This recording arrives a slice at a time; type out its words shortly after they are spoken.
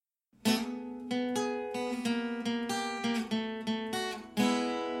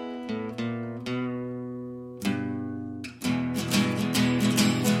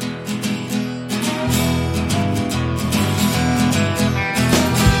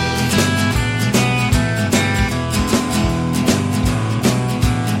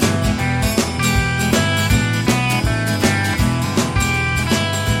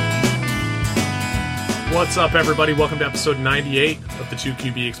What's up, everybody? Welcome to episode 98 of the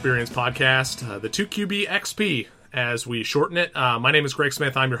 2QB Experience podcast, the 2QB XP, as we shorten it. My name is Greg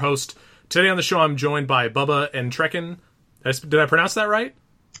Smith. I'm your host. Today on the show, I'm joined by Bubba and Trekken. Did I pronounce that right?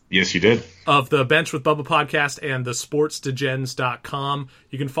 Yes, you did. Of the Bench with Bubba podcast and the sportsdegens.com.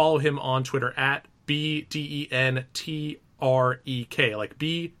 You can follow him on Twitter at BDENTREK, like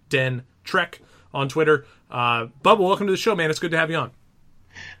B Den Trek on Twitter. Bubba, welcome to the show, man. It's good to have you on.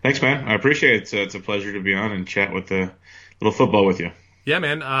 Thanks, man. I appreciate it. It's a pleasure to be on and chat with a little football with you. Yeah,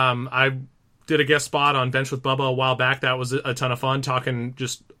 man. I did a guest spot on Bench with Bubba a while back. That was a ton of fun, talking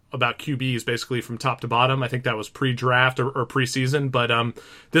just about QBs basically from top to bottom. I think that was pre-draft or preseason. But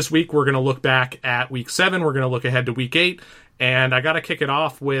this week we're going to look back at Week 7. We're going to look ahead to Week 8. And I got to kick it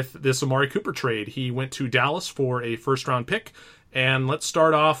off with this Amari Cooper trade. He went to Dallas for a first-round pick. And let's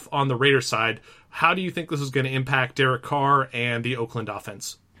start off on the Raiders side. How do you think this is going to impact Derek Carr and the Oakland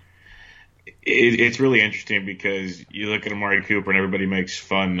offense? It's really interesting because you look at Amari Cooper and everybody makes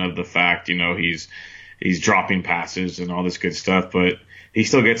fun of the fact, he's dropping passes and all this good stuff, but he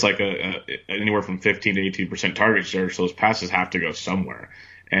still gets like anywhere from 15 to 18% target share, so those passes have to go somewhere.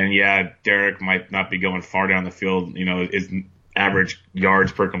 And yeah, Derek might not be going far down the field. His average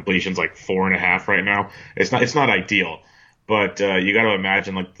yards per completion is like 4.5 right now. It's not ideal. But you got to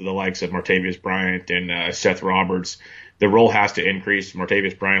imagine like the likes of Martavis Bryant and Seth Roberts, the role has to increase.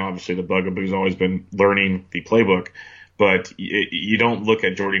 Martavis Bryant, obviously the bugaboo's always been learning the playbook, but you don't look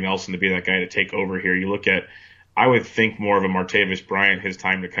at Jordy Nelson to be that guy to take over here. You look at, I would think more of a Martavis Bryant, his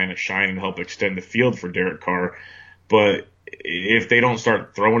time to kind of shine and help extend the field for Derek Carr. But if they don't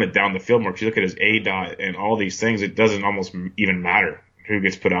start throwing it down the field more, because you look at his ADOT and all these things, it doesn't almost even matter who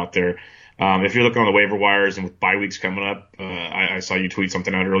gets put out there. If you're looking on the waiver wires and with bye weeks coming up, I saw you tweet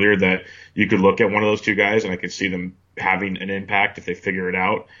something out earlier that you could look at one of those two guys and I could see them having an impact if they figure it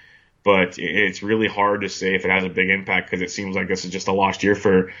out. But it's really hard to say if it has a big impact because it seems like this is just a lost year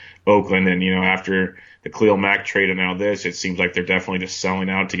for Oakland. And, after the Khalil Mack trade and now this, it seems like they're definitely just selling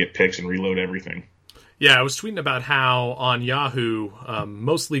out to get picks and reload everything. Yeah, I was tweeting about how on Yahoo,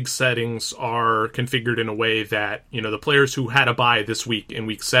 most league settings are configured in a way that, the players who had a bye this week in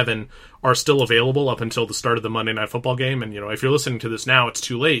Week 7 are still available up until the start of the Monday Night Football game. And, if you're listening to this now, it's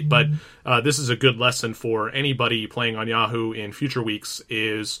too late. But this is a good lesson for anybody playing on Yahoo in future weeks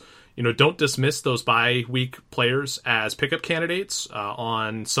is, don't dismiss those bye week players as pickup candidates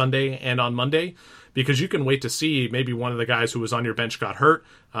on Sunday and on Monday. Because you can wait to see maybe one of the guys who was on your bench got hurt,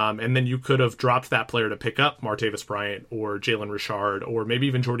 and then you could have dropped that player to pick up Martavis Bryant or Jalen Richard or maybe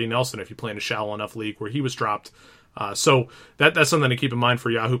even Jordy Nelson if you play in a shallow enough league where he was dropped. So that's something to keep in mind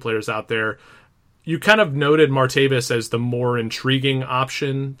for Yahoo players out there. You kind of noted Martavis as the more intriguing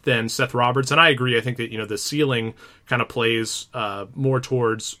option than Seth Roberts, and I agree. I think that the ceiling kind of plays more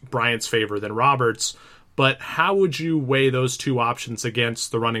towards Bryant's favor than Roberts. But how would you weigh those two options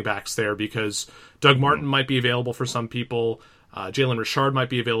against the running backs there? Because Doug Martin might be available for some people. Jalen Richard might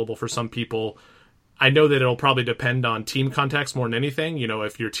be available for some people. I know that it'll probably depend on team context more than anything.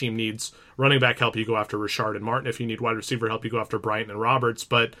 If your team needs running back help, you go after Richard and Martin. If you need wide receiver help, you go after Bryant and Roberts.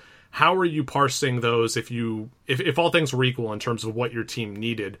 But how are you parsing those if all things were equal in terms of what your team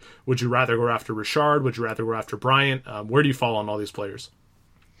needed? Would you rather go after Richard? Would you rather go after Bryant? Where do you fall on all these players?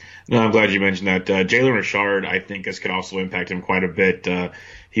 No, I'm glad you mentioned that. Jalen Richard, I think, this could also impact him quite a bit.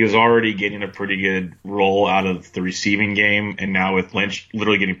 He was already getting a pretty good role out of the receiving game, and now with Lynch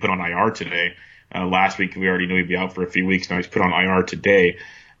literally getting put on IR today. Last week, we already knew he'd be out for a few weeks. Now he's put on IR today.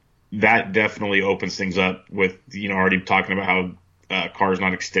 That definitely opens things up with, already talking about how Carr's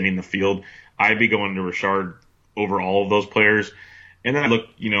not extending the field. I'd be going to Richard over all of those players. And then I look,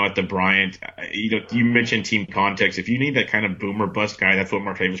 at the Bryant, you mentioned team context. If you need that kind of boomer bust guy, that's what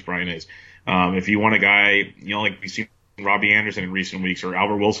Martavis Bryant is. If you want a guy, like we've seen Robbie Anderson in recent weeks or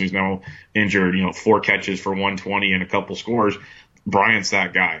Albert Wilson, who's now injured, 4 catches for 120 and a couple scores, Bryant's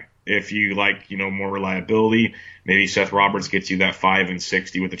that guy. If you like, more reliability, maybe Seth Roberts gets you that 5 and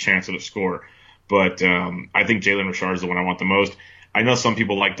 60 with a chance of a score. But I think Jalen Richard is the one I want the most. I know some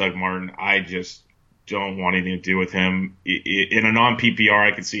people like Doug Martin. I just don't want anything to do with him. In a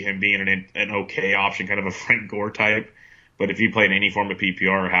non-PPR, I could see him being an okay option, kind of a Frank Gore type. But if you play in any form of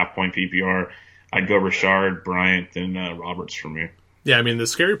PPR or half-point PPR, I'd go Richard, Bryant, and Roberts for me. Yeah, I mean, the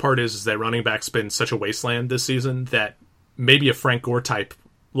scary part is that running back's been such a wasteland this season that maybe a Frank Gore type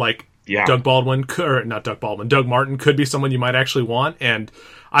like Doug Martin could be someone you might actually want. And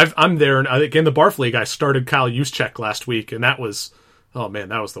I'm there. And again, the Barf League, I started Kyle Juszczyk last week, and that was Oh man,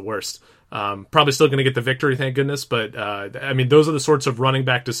 that was the worst. Probably still going to get the victory, thank goodness. But I mean, those are the sorts of running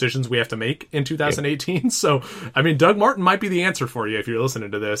back decisions we have to make in 2018. Yep. So, I mean, Doug Martin might be the answer for you if you're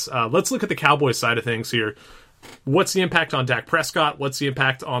listening to this. Let's look at the Cowboys side of things here. What's the impact on Dak Prescott? What's the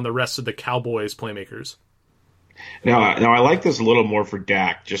impact on the rest of the Cowboys playmakers? Now I like this a little more for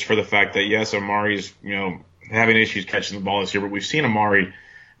Dak, just for the fact that yes, Amari's having issues catching the ball this year, but we've seen Amari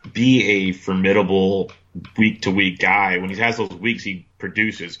be a formidable week to week guy. When he has those weeks, he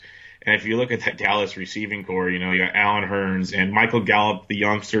produces. And if you look at that Dallas receiving core, you got Allen Hurns and Michael Gallup, the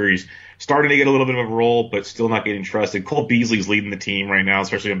youngster. He's starting to get a little bit of a role, but still not getting trusted. Cole Beasley's leading the team right now,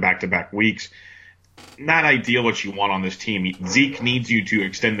 especially in back-to-back weeks. Not ideal what you want on this team. Zeke needs you to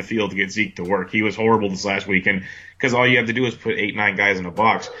extend the field to get Zeke to work. He was horrible this last weekend because all you have to do is put 8-9 guys in a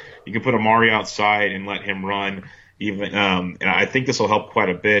box. You can put Amari outside and let him run. And I think this will help quite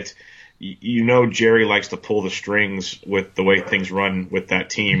a bit. Jerry likes to pull the strings with the way things run with that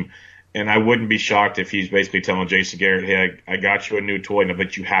team. And I wouldn't be shocked if he's basically telling Jason Garrett, hey, I got you a new toy,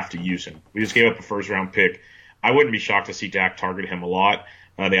 but you have to use him. We just gave up a first-round pick. I wouldn't be shocked to see Dak target him a lot.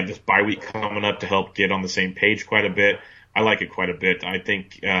 They have this bye week coming up to help get on the same page quite a bit. I like it quite a bit. I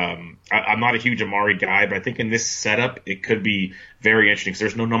think I'm not a huge Amari guy, but I think in this setup it could be very interesting because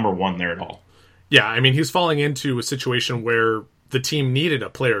there's no number one there at all. Yeah, I mean, he's falling into a situation where the team needed a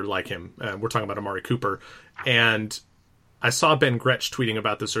player like him. We're talking about Amari Cooper. And I saw Ben Gretsch tweeting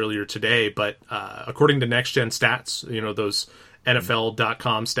about this earlier today, but according to Next Gen Stats, those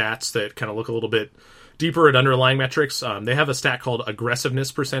NFL.com stats that kind of look a little bit deeper at underlying metrics, they have a stat called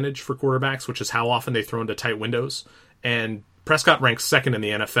aggressiveness percentage for quarterbacks, which is how often they throw into tight windows. And Prescott ranks second in the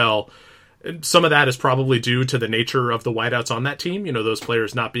NFL. Some of that is probably due to the nature of the wideouts on that team, those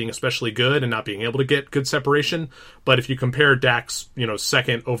players not being especially good and not being able to get good separation. But if you compare Dak's,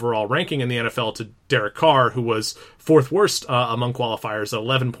 second overall ranking in the NFL to Derek Carr, who was fourth worst among qualifiers at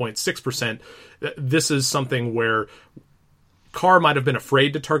 11.6%, this is something where Carr might have been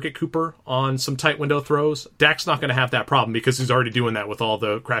afraid to target Cooper on some tight window throws. Dak's not going to have that problem because he's already doing that with all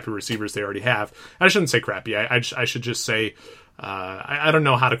the crappy receivers they already have. I shouldn't say crappy. I should just say I don't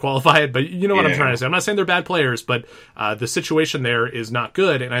know how to qualify it, but you know what I'm trying to say. I'm not saying they're bad players, but the situation there is not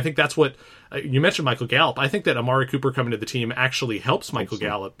good. And I think that's what you mentioned, Michael Gallup. I think that Amari Cooper coming to the team actually helps Michael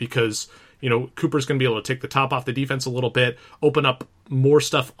Gallup because, Cooper's going to be able to take the top off the defense a little bit, open up more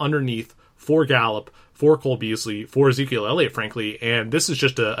stuff underneath for Gallup, for Cole Beasley, for Ezekiel Elliott, frankly. And this is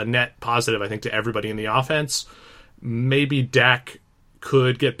just a net positive, I think, to everybody in the offense. Maybe Dak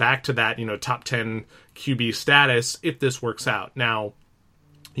could get back to that, top 10 QB status if this works out. Now,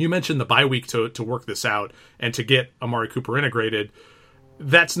 you mentioned the bye week to work this out and to get Amari Cooper integrated.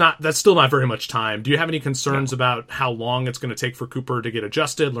 That's still not very much time. Do you have any concerns about how long it's going to take for Cooper to get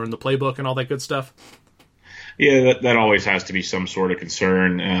adjusted, learn the playbook, and all that good stuff? Yeah, that always has to be some sort of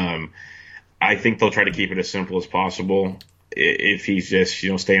concern. I think they'll try to keep it as simple as possible. If he's just,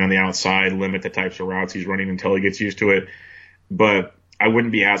 staying on the outside, limit the types of routes he's running until he gets used to it. But I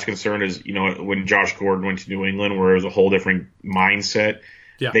wouldn't be as concerned as, when Josh Gordon went to New England, where it was a whole different mindset.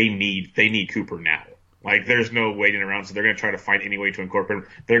 Yeah. They need Cooper now. Like, there's no waiting around, so they're going to try to find any way to incorporate him.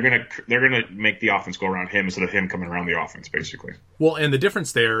 They're going to make the offense go around him instead of him coming around the offense, basically. Well, and the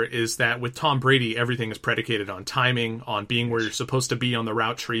difference there is that with Tom Brady, everything is predicated on timing, on being where you're supposed to be on the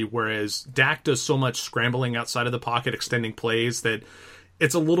route tree, whereas Dak does so much scrambling outside of the pocket, extending plays, that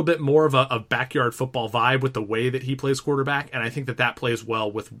it's a little bit more of a backyard football vibe with the way that he plays quarterback, and I think that plays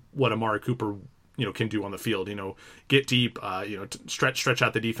well with what Amari Cooper can do on the field, get deep, stretch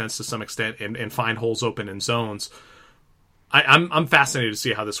out the defense to some extent and find holes open in zones. I'm fascinated to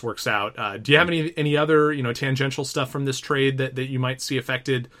see how this works out. Do you have any other, tangential stuff from this trade that you might see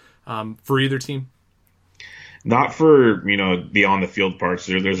affected for either team? Not for, the on the field parts.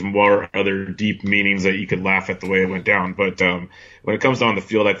 There's more other deep meanings that you could laugh at the way it went down. But when it comes to on the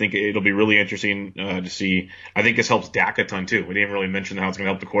field, I think it'll be really interesting to see. I think this helps Dak a ton too. We didn't really mention how it's going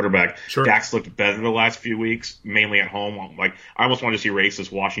to help the quarterback. Sure. Dak's looked better the last few weeks, mainly at home. Like, I almost want to erase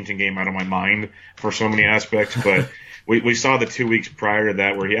this Washington game out of my mind for so many aspects. But we saw the 2 weeks prior to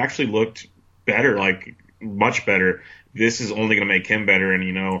that where he actually looked better, like much better. This is only going to make him better.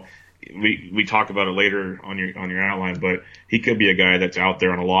 And, we talk about it later on your outline, but he could be a guy that's out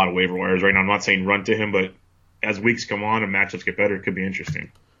there on a lot of waiver wires right now. I'm not saying run to him, but as weeks come on and matchups get better, it could be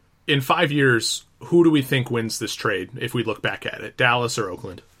interesting. In 5 years, who do we think wins this trade if we look back at it, Dallas or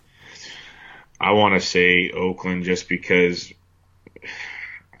Oakland? I want to say Oakland just because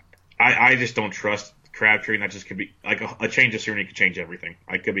I just don't trust Crabtree, and that just could be like a change of scenery could change everything.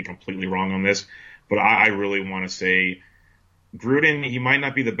 I could be completely wrong on this, but I really want to say Gruden, he might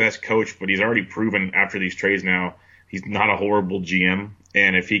not be the best coach, but he's already proven after these trades now he's not a horrible GM,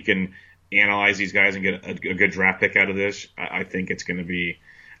 and if he can analyze these guys and get a good draft pick out of this, I think it's going to be.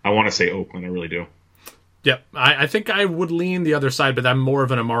 I want to say Oakland. I really do. Yep, I think I would lean the other side, but I'm more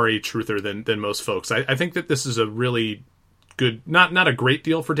of an Amari truther than most folks. I think that this is a really good, not a great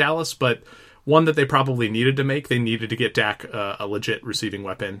deal for Dallas, but one that they probably needed to make. They needed to get Dak a legit receiving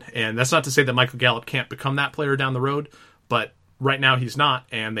weapon, and that's not to say that Michael Gallup can't become that player down the road, but right now he's not,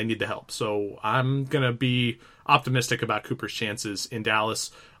 and they need the help. So I'm going to be optimistic about Cooper's chances in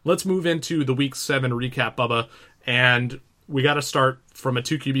Dallas. Let's move into the Week 7 recap, Bubba, and we got to start from a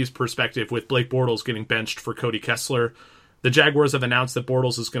 2QB's perspective with Blake Bortles getting benched for Cody Kessler. The Jaguars have announced that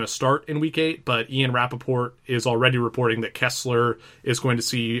Bortles is going to start in Week 8, but Ian Rappaport is already reporting that Kessler is going to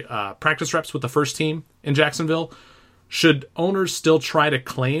see practice reps with the first team in Jacksonville. Should owners still try to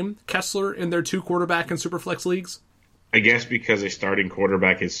claim Kessler in their 2-quarterback and Superflex leagues? I guess because a starting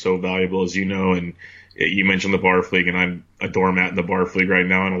quarterback is so valuable, as you know, and you mentioned the Barf League, and I'm a doormat in the Barf League right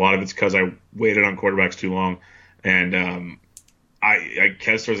now, and a lot of it's because I waited on quarterbacks too long. And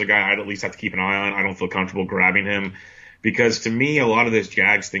Kessler's a guy I'd at least have to keep an eye on. I don't feel comfortable grabbing him because to me, a lot of this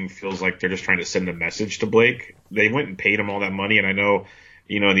Jags thing feels like they're just trying to send a message to Blake. They went and paid him all that money, and I know,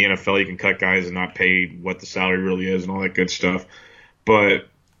 in the NFL you can cut guys and not pay what the salary really is and all that good stuff. But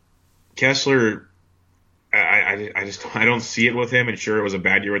Kessler, I don't see it with him. And sure, it was a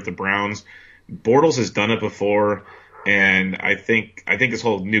bad year with the Browns. Bortles has done it before. And I think this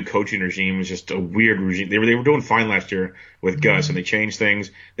whole new coaching regime is just a weird regime. They were doing fine last year with Gus, and they changed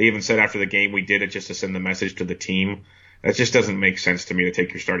things. They even said after the game, we did it just to send the message to the team. That just doesn't make sense to me to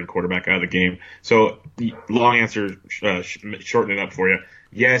take your starting quarterback out of the game. So long answer, shorten it up for you.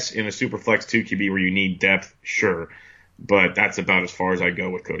 Yes, in a super flex 2QB where you need depth, sure. But that's about as far as I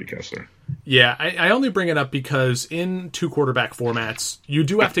go with Cody Kessler. Yeah, I only bring it up because in 2-quarterback formats, you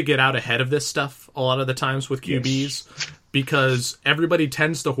do have to get out ahead of this stuff a lot of the times with QBs because everybody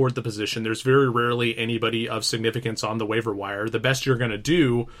tends to hoard the position. There's very rarely anybody of significance on the waiver wire. The best you're going to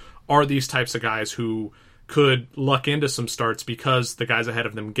do are these types of guys who could luck into some starts because the guys ahead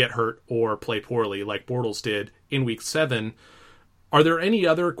of them get hurt or play poorly like Bortles did in Week 7. Are there any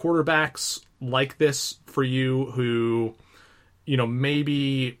other quarterbacks like this for you who,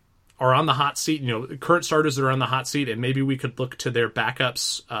 maybe are on the hot seat, current starters that are on the hot seat, and maybe we could look to their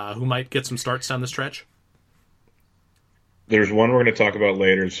backups who might get some starts down the stretch? There's one we're going to talk about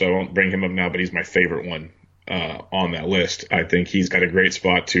later, so I won't bring him up now, but he's my favorite one on that list. I think he's got a great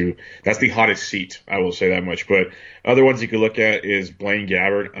spot too. That's the hottest seat, I will say that much. But other ones you could look at is Blaine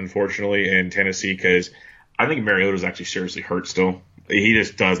Gabbert, unfortunately, in Tennessee, because I think Mariota's actually seriously hurt still. He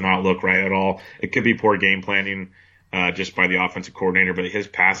just does not look right at all. It could be poor game planning just by the offensive coordinator, but his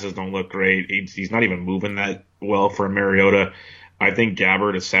passes don't look great. He's not even moving that well for Mariota. I think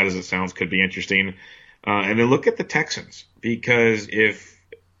Gabbert, as sad as it sounds, could be interesting. And then look at the Texans, because if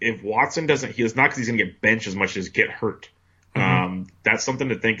Watson doesn't, it's not because he's going to get benched as much as get hurt. Mm-hmm. That's something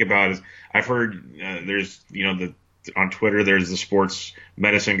to think about. Is I've heard there's on Twitter there's the sports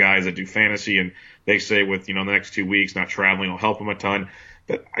medicine guys that do fantasy, and they say with the next 2 weeks not traveling will help him a ton.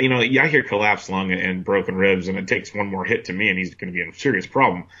 But I hear collapsed lung and broken ribs, and it takes one more hit to me, and he's going to be in a serious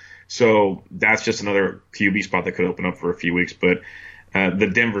problem. So that's just another QB spot that could open up for a few weeks. But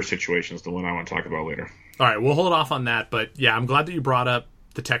the Denver situation is the one I want to talk about later. All right, we'll hold off on that. But yeah, I'm glad that you brought up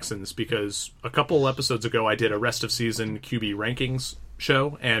the Texans because a couple episodes ago I did a rest of season QB rankings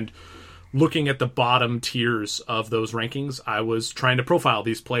show, and looking at the bottom tiers of those rankings, I was trying to profile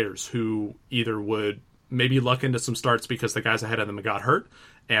these players who either would maybe luck into some starts because the guys ahead of them got hurt.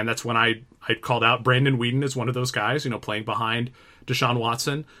 And that's when I called out Brandon Weeden as one of those guys, playing behind Deshaun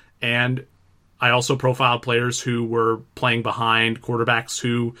Watson. And I also profiled players who were playing behind quarterbacks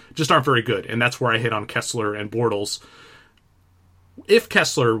who just aren't very good. And that's where I hit on Kessler and Bortles. If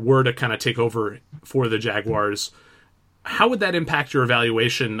Kessler were to kind of take over for the Jaguars, how would that impact your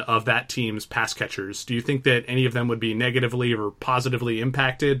evaluation of that team's pass catchers? Do you think that any of them would be negatively or positively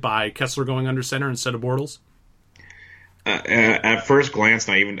impacted by Kessler going under center instead of Bortles? At first glance,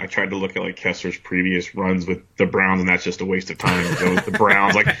 I tried to look at Kessler's previous runs with the Browns, and that's just a waste of time to go with the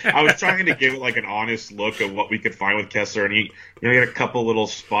Browns. I was trying to give it an honest look of what we could find with Kessler, and he had a couple little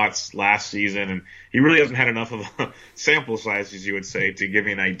spots last season, and he really hasn't had enough of a sample size, as you would say, to give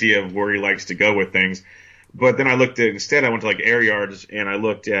me an idea of where he likes to go with things. But then I went to air yards, and I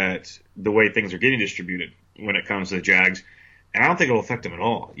looked at the way things are getting distributed when it comes to the Jags, and I don't think it'll affect him at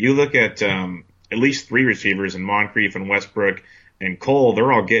all. You look at least 3 receivers in Moncrief and Westbrook and Cole,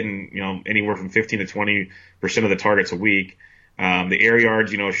 they're all getting, anywhere from 15 to 20% of the targets a week. The air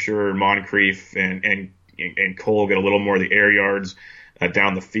yards, sure, Moncrief and Cole get a little more of the air yards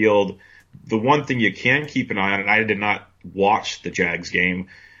down the field. The one thing you can keep an eye on, and I did not watch the Jags game,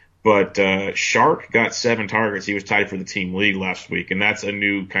 but Shark got 7 targets. He was tied for the team lead last week, and that's a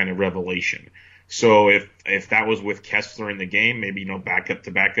new kind of revelation. So if that was with Kessler in the game, maybe, backup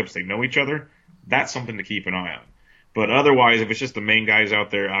to backups, they know each other, that's something to keep an eye on. But otherwise, if it's just the main guys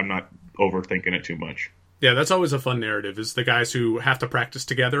out there, I'm not overthinking it too much. Yeah, that's always a fun narrative, is the guys who have to practice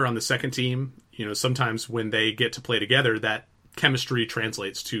together on the second team. Sometimes when they get to play together, that chemistry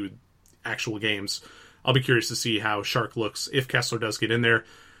translates to actual games. I'll be curious to see how Shark looks if Kessler does get in there.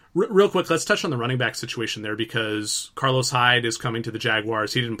 Real quick, let's touch on the running back situation there, because Carlos Hyde is coming to the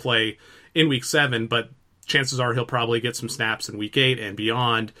Jaguars. He didn't play in Week 7, but chances are he'll probably get some snaps in Week 8 and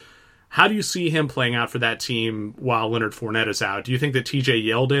beyond. How do you see him playing out for that team while Leonard Fournette is out? Do you think that TJ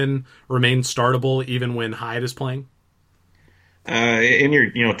Yeldon remains startable even when Hyde is playing? In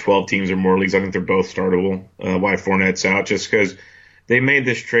your 12 teams or more leagues, I think they're both startable. Why Fournette's out, just because they made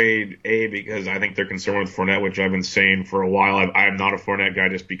this trade, because I think they're concerned with Fournette, which I've been saying for a while. I'm not a Fournette guy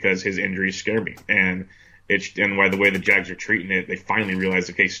just because his injuries scare me. And by the way the Jags are treating it, they finally realized,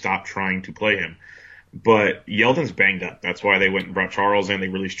 okay, stop trying to play him. But Yeldon's banged up. That's why they went and brought Charles in. They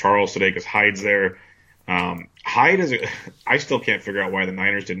released Charles today because Hyde's there. Hyde I still can't figure out why the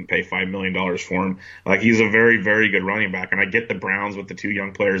Niners didn't pay $5 million for him. Like, he's a very, very good running back, and I get the Browns with the 2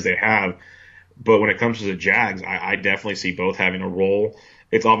 young players they have. But when it comes to the Jags, I definitely see both having a role.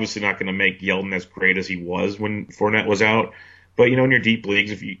 It's obviously not going to make Yeldon as great as he was when Fournette was out. But, in your deep leagues,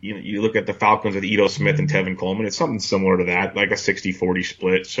 if you look at the Falcons with Ito Smith and Tevin Coleman, it's something similar to that, like a 60-40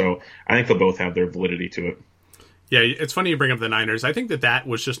 split. So I think they'll both have their validity to it. Yeah, it's funny you bring up the Niners. I think that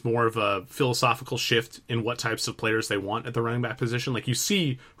was just more of a philosophical shift in what types of players they want at the running back position. Like, you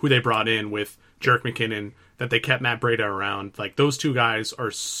see who they brought in with Jerick McKinnon, that they kept Matt Breida around. Like, those 2 guys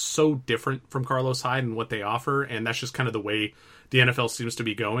are so different from Carlos Hyde and what they offer, and that's just kind of the way the NFL seems to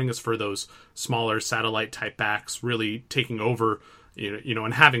be going, is for those smaller satellite type backs really taking over,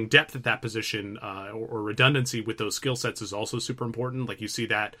 and having depth at that position or redundancy with those skill sets is also super important. Like, you see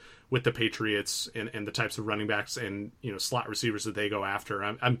that with the Patriots and the types of running backs and slot receivers that they go after.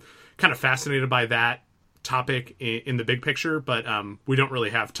 I'm kind of fascinated by that topic in the big picture, but we don't really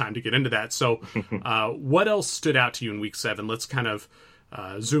have time to get into that. So what else stood out to you in Week 7? Let's kind of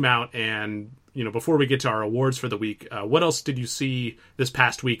zoom out, and before we get to our awards for the week, what else did you see this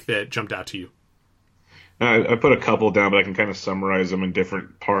past week that jumped out to you? I put a couple down, but I can kind of summarize them in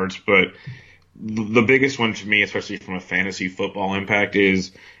different parts. But the biggest one to me, especially from a fantasy football impact,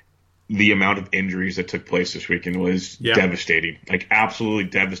 is the amount of injuries that took place this weekend was devastating, like absolutely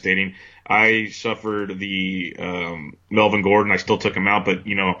devastating. I suffered the Melvin Gordon. I still took him out, but,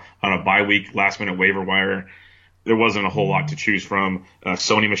 on a bye week, last minute waiver wire, there wasn't a whole lot to choose from.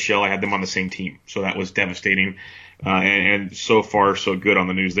 Sony Michel, I had them on the same team, so that was devastating. And so far, so good on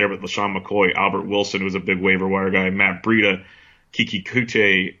the news there. But LaShawn McCoy, Albert Wilson was a big waiver wire guy, Matt Breida, Kiki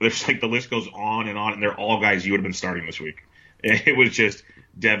Kuche. There's the list goes on, and they're all guys you would have been starting this week. And it was just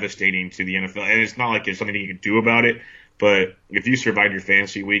devastating to the NFL. And it's not like there's something you can do about it, but if you survived your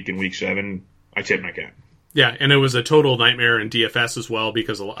fantasy week in Week 7, I tip my cap. Yeah, and it was a total nightmare in DFS as well,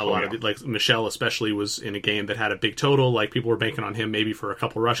 because a lot of it, like Michelle especially, was in a game that had a big total. Like, people were banking on him maybe for a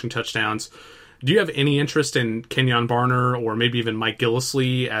couple rushing touchdowns. Do you have any interest in Kenyon Barner or maybe even Mike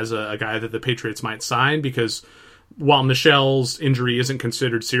Gillislee as a guy that the Patriots might sign? Because while Michel's injury isn't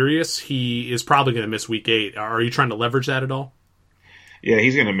considered serious, he is probably going to miss Week 8. Are you trying to leverage that at all? Yeah,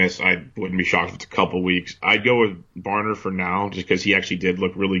 he's going to miss. I wouldn't be shocked if it's a couple weeks. I'd go with Barner for now, just because he actually did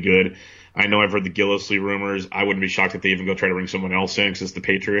look really good. I know I've heard the Gillislee rumors. I wouldn't be shocked if they even go try to bring someone else in, because it's the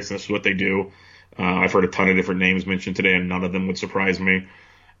Patriots, and this is what they do. I've heard a ton of different names mentioned today, and none of them would surprise me.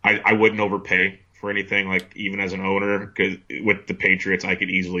 I wouldn't overpay for anything, like even as an owner, because with the Patriots, I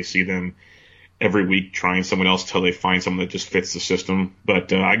could easily see them every week trying someone else until they find someone that just fits the system.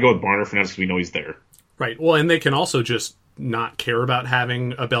 But I go with Barner for now because we know he's there. Right. Well, and they can also just not care about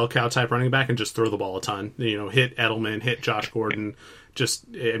having a bell cow type running back and just throw the ball a ton. Hit Edelman, hit Josh Gordon.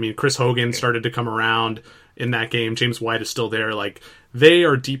 Chris Hogan started to come around in that game. James White is still there. Like, they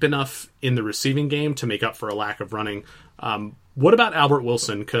are deep enough in the receiving game to make up for a lack of running. What about Albert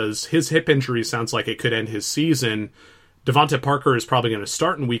Wilson? Because his hip injury sounds like it could end his season. Devontae Parker is probably going to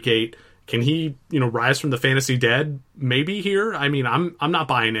start in Week 8. Can he, rise from the fantasy dead maybe here? I mean, I'm not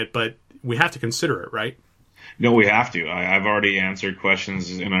buying it, but we have to consider it, right? No, we have to. I've already answered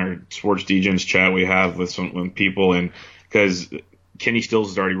questions in our Sports Degens chat we have with some people, and because Kenny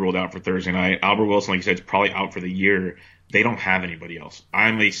Stills is already ruled out for Thursday night. Albert Wilson, like you said, is probably out for the year. They don't have anybody else.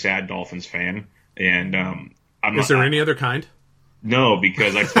 I'm a sad Dolphins fan, and Is there any other kind? No,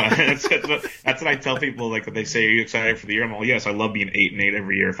 because that's what I tell people. Like when they say, "Are you excited for the year?" I'm like, "Yes, I love being 8-8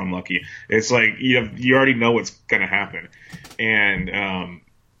 every year if I'm lucky." It's like you already know what's going to happen, and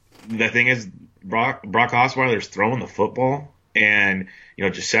the thing is, Brock Osweiler's throwing the football, and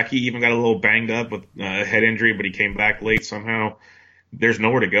Gesicki even got a little banged up with a head injury, but he came back late somehow. There's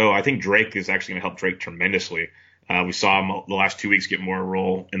nowhere to go. I think Drake is actually going to help Drake tremendously. We saw him the last 2 weeks get more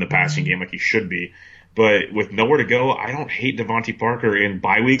role in the passing game like he should be. But with nowhere to go, I don't hate Devontae Parker in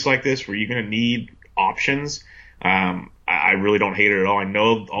bye weeks like this where you're going to need options. I really don't hate it at all. I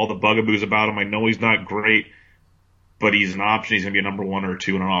know all the bugaboos about him. I know he's not great, but he's an option. He's going to be a number 1 or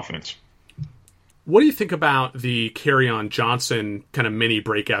 2 in an offense. What do you think about the Kerryon Johnson kind of mini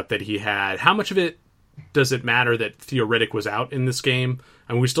breakout that he had? How much of it does it matter that Theo Riddick was out in this game?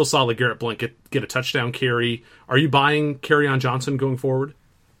 I mean, we still saw LeGarrette Blount get a touchdown carry. Are you buying Kerryon Johnson going forward?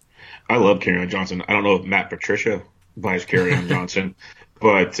 I love Kerryon Johnson. I don't know if Matt Patricia buys Kerryon Johnson,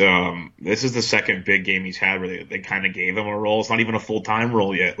 but this is the second big game he's had where they kind of gave him a role. It's not even a full-time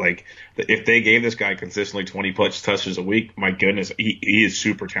role yet. Like, if they gave this guy consistently 20-plus touches a week, my goodness, he is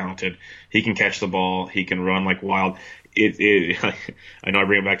super talented. He can catch the ball. He can run like wild. I know I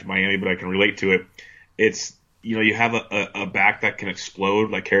bring it back to Miami, but I can relate to it. It's, you have a back that can explode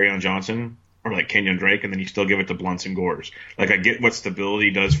like Kerryon Johnson or like Kenyon Drake, and then you still give it to Blunts and Gores. Like, I get what stability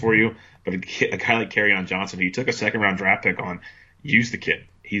does for you, but a guy like Kerryon Johnson, who you took a second-round draft pick on, use the kid.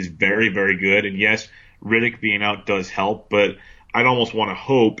 He's very, very good. And yes, Riddick being out does help, but I'd almost want to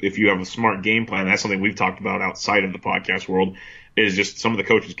hope if you have a smart game plan, that's something we've talked about outside of the podcast world, is just some of the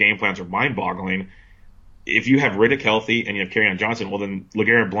coaches' game plans are mind-boggling. If you have Riddick healthy and you have Kerryon Johnson, well, then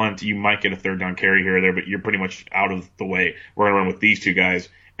LeGarrette Blount, you might get a third down carry here or there, but you're pretty much out of the way. We're going to run with these two guys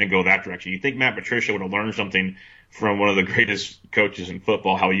and go that direction. You think Matt Patricia would have learned something from one of the greatest coaches in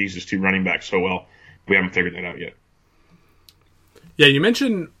football, how he uses two running backs so well. We haven't figured that out yet. Yeah, you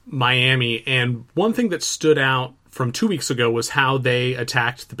mentioned Miami, and one thing that stood out from 2 weeks ago was how they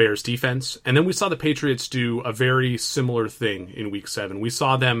attacked the Bears defense. And then we saw the Patriots do a very similar thing in week 7. We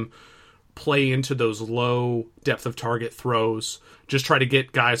saw them play into those low depth of target throws, just try to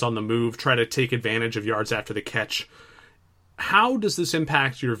get guys on the move, try to take advantage of yards after the catch. How does this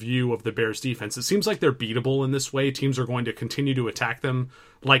impact your view of the Bears defense? It seems like they're beatable in this way. Teams are going to continue to attack them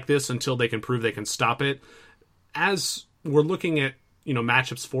like this until they can prove they can stop it. As we're looking at,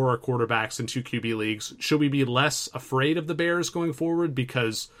 matchups for our quarterbacks in 2 QB leagues, should we be less afraid of the Bears going forward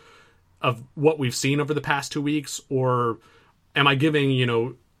because of what we've seen over the past 2 weeks? Or am I giving,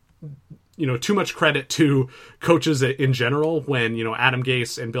 too much credit to coaches in general when, Adam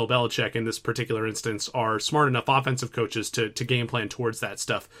Gase and Bill Belichick in this particular instance are smart enough offensive coaches to game plan towards that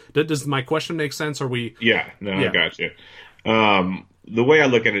stuff? Does my question make sense? Are we? Yeah, I got you. The way I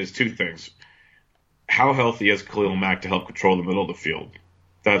look at it is 2 things. How healthy is Khalil Mack to help control the middle of the field?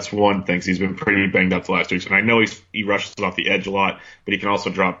 That's one thing. He's been pretty banged up the last 2 weeks. And I know he rushes off the edge a lot, but he can also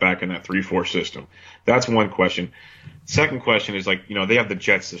drop back in that 3-4 system. That's one question. Second question is, they have the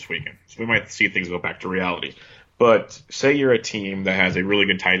Jets this weekend. So we might see things go back to reality. But say you're a team that has a really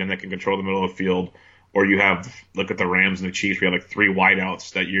good tight end that can control the middle of the field, or you look at the Rams and the Chiefs, we have 3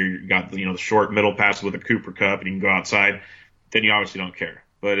 wideouts that you got, the short middle pass with a Cooper Kupp and you can go outside, then you obviously don't care.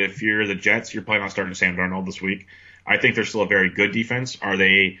 But if you're the Jets, you're probably not starting Sam Darnold this week. I think they're still a very good defense. Are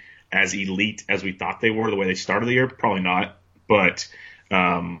they as elite as we thought they were the way they started the year? Probably not. But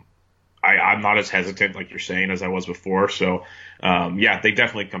I'm not as hesitant, like you're saying, as I was before. So, they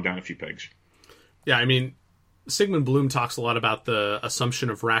definitely come down a few pegs. Yeah, I mean, Sigmund Bloom talks a lot about the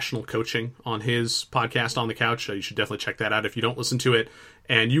assumption of rational coaching on his podcast, On the Couch. You should definitely check that out if you don't listen to it.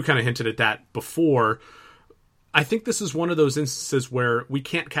 And you kind of hinted at that before. I think this is one of those instances where we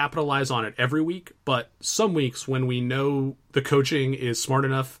can't capitalize on it every week, but some weeks when we know the coaching is smart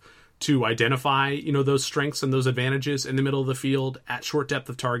enough to identify, those strengths and those advantages in the middle of the field at short depth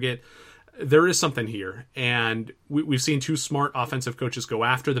of target, there is something here. And we've seen 2 smart offensive coaches go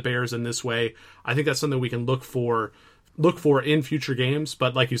after the Bears in this way. I think that's something we can look for in future games.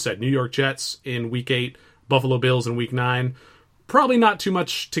 But like you said, New York Jets in week 8, Buffalo Bills in week 9, probably not too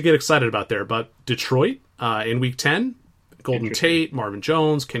much to get excited about there. But Detroit, in week 10, Golden Tate, Marvin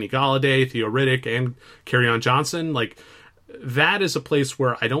Jones, Kenny Golladay, Theo Riddick, and Kerryon Johnson. That is a place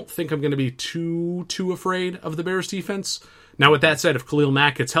where I don't think I'm going to be too afraid of the Bears defense. Now, with that said, if Khalil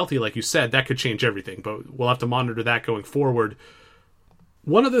Mack gets healthy, like you said, that could change everything, but we'll have to monitor that going forward.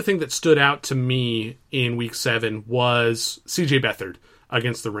 One other thing that stood out to me in week 7 was CJ Beathard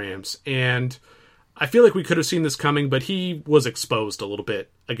against the Rams. And I feel like we could have seen this coming, but he was exposed a little bit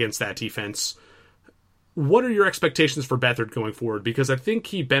against that defense. What are your expectations for Beathard going forward? Because I think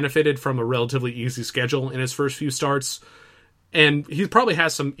he benefited from a relatively easy schedule in his first few starts. And he probably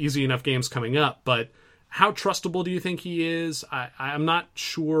has some easy enough games coming up, but how trustable do you think he is? I'm not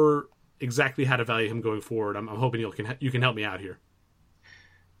sure exactly how to value him going forward. I'm hoping you can help me out here.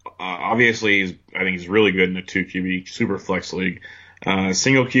 Obviously, I think he's really good in the 2 QB super flex league.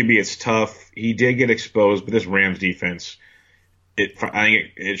 Single QB, it's tough. He did get exposed, but this Rams defense, I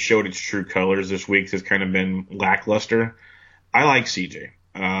think it showed its true colors this week. It's kind of been lackluster. I like CJ.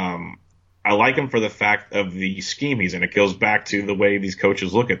 I like him for the fact of the scheme he's in. It goes back to the way these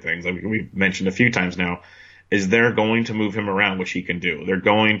coaches look at things. Like we've mentioned a few times now, is they're going to move him around, which he can do. They're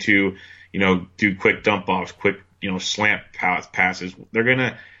going to, do quick dump offs, quick, slant passes. They're going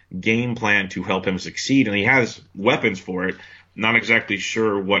to game plan to help him succeed, and he has weapons for it. Not exactly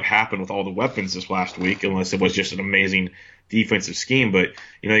sure what happened with all the weapons this last week, unless it was just an amazing defensive scheme. But,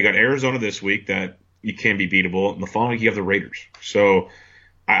 you got Arizona this week that you can be beatable, and the following week you have the Raiders. So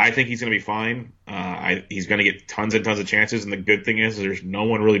I think he's going to be fine. He's going to get tons and tons of chances, and the good thing is there's no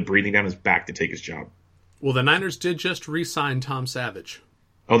one really breathing down his back to take his job. Well, the Niners did just re-sign Tom Savage.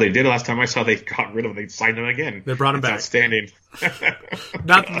 Oh, they did. Last time I saw, they got rid of him. They signed him again. They brought him back. Outstanding.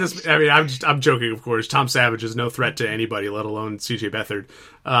 Not this. I mean, I'm joking, of course. Tom Savage is no threat to anybody, let alone CJ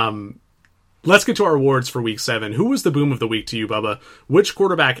Beathard. Let's get to our awards for Week 7. Who was the boom of the week to you, Bubba? Which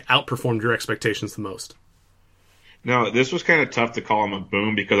quarterback outperformed your expectations the most? No, this was kind of tough to call him a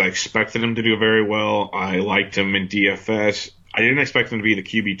boom because I expected him to do very well. I liked him in DFS. I didn't expect him to be the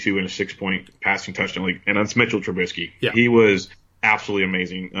QB2 in a 6-point passing touchdown league, and that's Mitchell Trubisky. Yeah. He was absolutely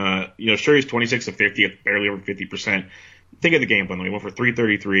amazing. Sure, he's 26 of 50, barely over 50%. Think of the game plan, though. He went for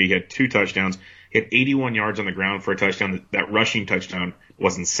 333. He had 2 touchdowns. He had 81 yards on the ground for a touchdown. That rushing touchdown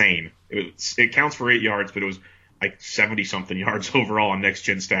was insane. It counts for 8 yards, but it was like 70-something yards overall on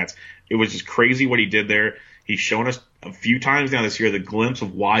next-gen stats. It was just crazy what he did there. He's shown us a few times now this year the glimpse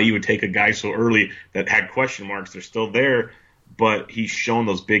of why you would take a guy so early that had question marks. They're still there, but he's shown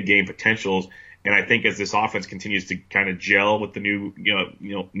those big game potentials. And I think as this offense continues to kind of gel with the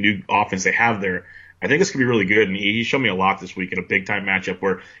new offense they have there, I think this could be really good. And he showed me a lot this week in a big time matchup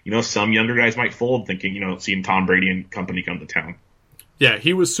where, some younger guys might fold thinking, seeing Tom Brady and company come to town. Yeah,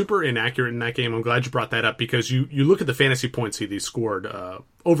 he was super inaccurate in that game. I'm glad you brought that up because you look at the fantasy points he scored,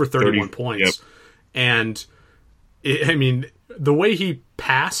 over 31 points. Yep. And, the way he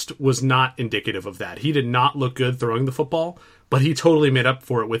passed was not indicative of that. He did not look good throwing the football, but he totally made up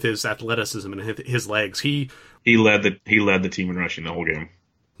for it with his athleticism and his legs. He led the team in rushing the whole game.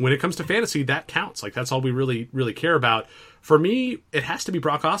 When it comes to fantasy, that counts. Like, that's all we really, really care about. For me, it has to be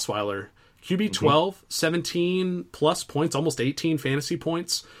Brock Osweiler. QB 12, 17 plus points, almost 18 fantasy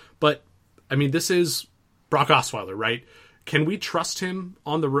points. But, this is Brock Osweiler, right? Can we trust him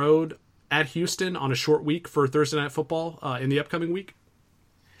on the road at Houston on a short week for Thursday Night Football in the upcoming week?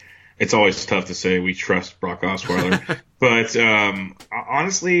 It's always tough to say we trust Brock Osweiler. But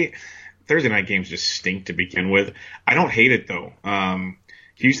honestly, Thursday night games just stink to begin with. I don't hate it, though.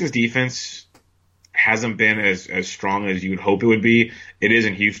 Houston's defense hasn't been as strong as you would hope it would be. It is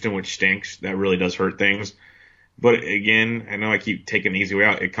in Houston, which stinks. That really does hurt things. But again, I know I keep taking the easy way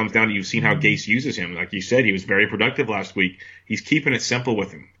out. It comes down to you've seen how Gase uses him. Like you said, he was very productive last week. He's keeping it simple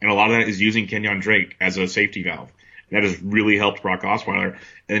with him. And a lot of that is using Kenyon Drake as a safety valve. And that has really helped Brock Osweiler. And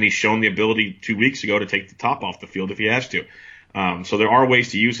then he's shown the ability 2 weeks ago to take the top off the field if he has to. So there are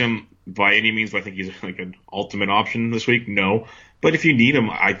ways to use him by any means. But I think he's like an ultimate option this week. No. But if you need him,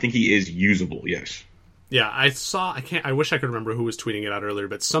 I think he is usable. Yes. Yeah, I wish I could remember who was tweeting it out earlier,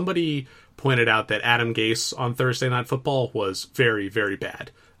 but somebody pointed out that Adam Gase on Thursday Night Football was very, very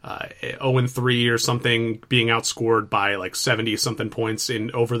bad. 0-3 or something, being outscored by like 70-something points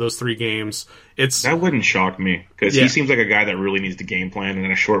in over those 3 games. That wouldn't shock me, because he seems like a guy that really needs to game plan, and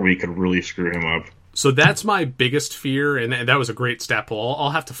in a short week could really screw him up. So that's my biggest fear, and that was a great stat poll. I'll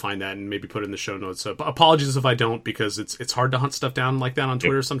have to find that and maybe put it in the show notes. So apologies if I don't, because it's hard to hunt stuff down like that on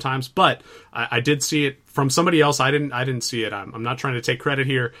Twitter sometimes. But I did see it from somebody else. I didn't see it. I'm not trying to take credit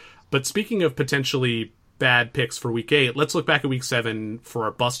here. But speaking of potentially bad picks for Week 8, let's look back at Week 7 for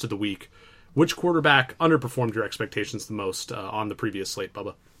our bust of the week. Which quarterback underperformed your expectations the most on the previous slate,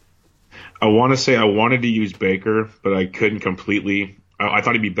 Bubba? I want to say I wanted to use Baker, but I couldn't completely. I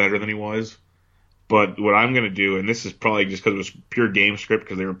thought he'd be better than he was. But what I'm going to do, and this is probably just because it was pure game script,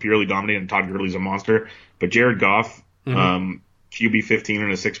 because they were purely dominating and Todd Gurley's a monster, but Jared Goff, QB 15 in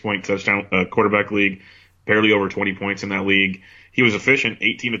a 6-point touchdown quarterback league, barely over 20 points in that league. He was efficient,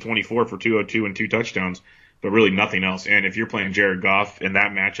 18 to 24 for 202 and 2 touchdowns, but really nothing else. And if you're playing Jared Goff in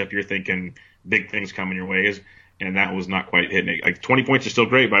that matchup, you're thinking big things coming your ways, and that was not quite hitting it. Like 20 points is still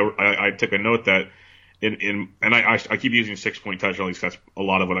great, but I took a note that I keep using 6-point touchdown leagues. That's a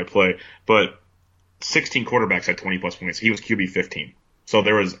lot of what I play, but 16 quarterbacks had 20 plus points. He was QB 15. So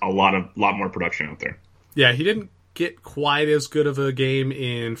there was a lot more production out there. Yeah, he didn't get quite as good of a game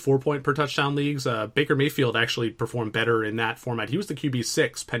in 4-point per touchdown leagues. Baker Mayfield actually performed better in that format. He was the QB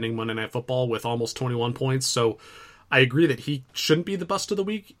 6 pending Monday Night Football with almost 21 points. So I agree that he shouldn't be the bust of the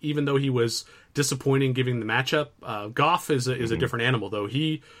week, even though he was disappointing given the matchup. Goff is a different animal, though.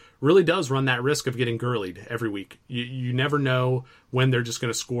 He really does run that risk of getting Gurley'd every week. You never know when they're just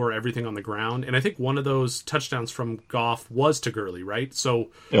going to score everything on the ground. And I think one of those touchdowns from Goff was to Gurley, right?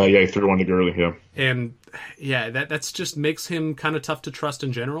 So yeah, he threw one to Gurley, yeah. And yeah, that's just makes him kind of tough to trust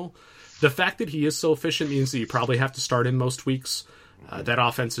in general. The fact that he is so efficient means that you probably have to start him most weeks. That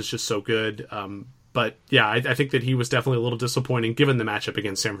offense is just so good. But yeah, I think that he was definitely a little disappointing given the matchup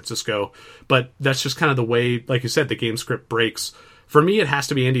against San Francisco. But that's just kind of the way, like you said, the game script breaks. For me, it has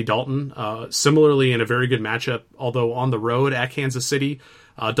to be Andy Dalton. Similarly, in a very good matchup, although on the road at Kansas City,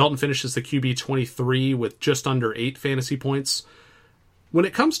 Dalton finishes the QB 23 with just under 8 fantasy points. When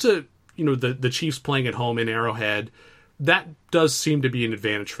it comes to the Chiefs playing at home in Arrowhead, that does seem to be an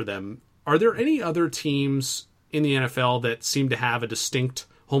advantage for them. Are there any other teams in the NFL that seem to have a distinct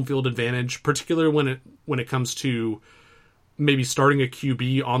home field advantage, particularly when it comes to maybe starting a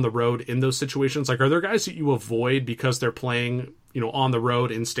QB on the road in those situations? Like, are there guys that you avoid because they're playing, on the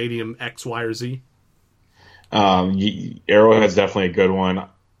road in stadium X, Y, or Z? Arrowhead's definitely a good one.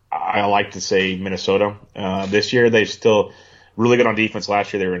 I like to say Minnesota. This year, they still really good on defense.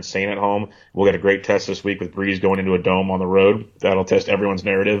 Last year, they were insane at home. We'll get a great test this week with Breeze going into a dome on the road. That'll test everyone's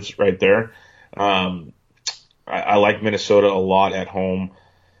narratives right there. I like Minnesota a lot at home.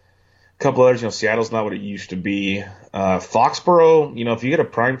 A couple others, Seattle's not what it used to be. Foxborough, if you get a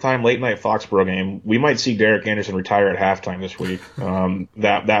primetime late night Foxborough game, we might see Derek Anderson retire at halftime this week.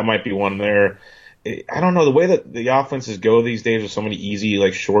 That might be one there. I don't know, the way that the offenses go these days with so many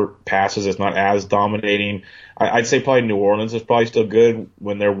easy, short passes, it's not as dominating. I'd say probably New Orleans is probably still good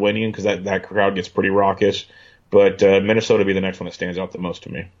when they're winning because that crowd gets pretty raucous. But Minnesota would be the next one that stands out the most to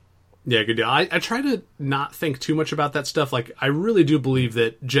me. Yeah, good deal. I try to not think too much about that stuff. I really do believe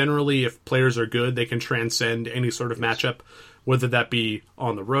that generally if players are good, they can transcend any sort of matchup, whether that be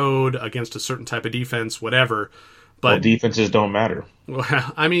on the road, against a certain type of defense, whatever. But defenses don't matter.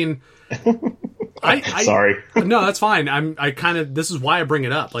 I mean... Sorry. No, that's fine. This is why I bring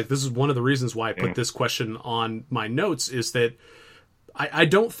it up. This is one of the reasons why I put this question on my notes is that I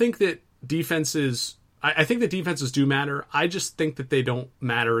don't think that defenses... I think that defenses do matter. I just think that they don't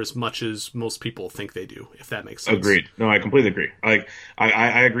matter as much as most people think they do, if that makes sense. Agreed. No, I completely agree.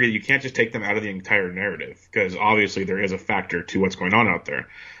 I agree. You can't just take them out of the entire narrative because obviously there is a factor to what's going on out there.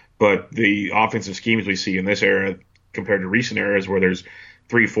 But the offensive schemes we see in this era compared to recent eras where there's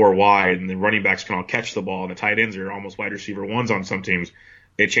 3-4 wide and the running backs can all catch the ball and the tight ends are almost wide receiver ones on some teams,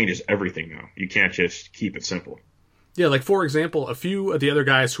 it changes everything now. You can't just keep it simple. Yeah, for example, a few of the other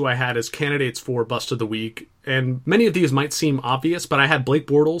guys who I had as candidates for Bust of the Week, and many of these might seem obvious, but I had Blake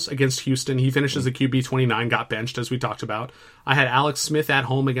Bortles against Houston. He finishes the QB 29, got benched, as we talked about. I had Alex Smith at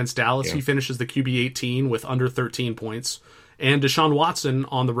home against Dallas. Yeah. He finishes the QB 18 with under 13 points. And Deshaun Watson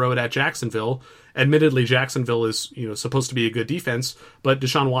on the road at Jacksonville. Admittedly, Jacksonville is supposed to be a good defense, but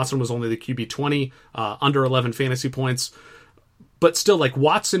Deshaun Watson was only the QB 20, under 11 fantasy points. But still,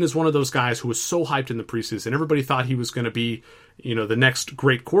 Watson is one of those guys who was so hyped in the preseason. Everybody thought he was going to be, the next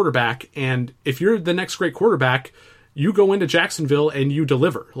great quarterback. And if you're the next great quarterback, you go into Jacksonville and you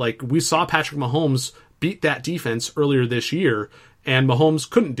deliver. We saw Patrick Mahomes beat that defense earlier this year, and Mahomes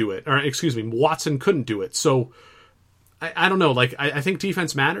couldn't do it. Or, excuse me, Watson couldn't do it. So, I don't know. I think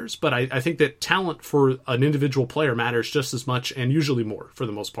defense matters, but I think that talent for an individual player matters just as much and usually more for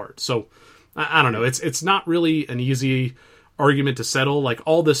the most part. So, I don't know. It's not really an easy argument to settle.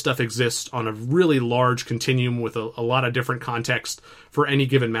 All this stuff exists on a really large continuum with a lot of different context for any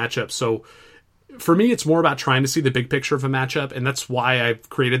given matchup. So for me, it's more about trying to see the big picture of a matchup, and that's why I've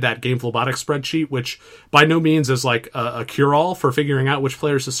created that Game Robotics spreadsheet, which by no means is a cure-all for figuring out which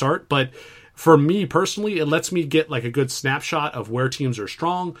players to start, but for me personally, it lets me get a good snapshot of where teams are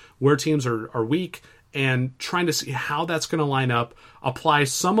strong, where teams are weak, and trying to see how that's going to line up, apply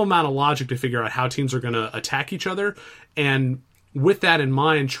some amount of logic to figure out how teams are going to attack each other, and with that in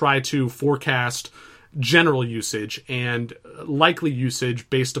mind, try to forecast general usage and likely usage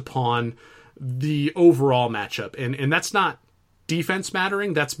based upon the overall matchup. And that's not defense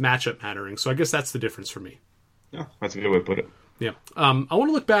mattering, that's matchup mattering. So I guess that's the difference for me. Yeah, that's a good way to put it. Yeah. I want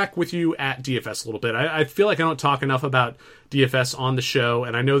to look back with you at DFS a little bit. I feel like I don't talk enough about DFS on the show,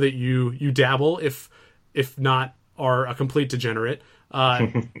 and I know that you dabble, if not are a complete degenerate.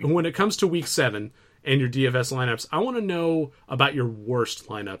 When it comes to Week 7, and your DFS lineups. I want to know about your worst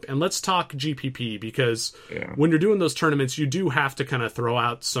lineup. And let's talk GPP, because when you're doing those tournaments, you do have to kind of throw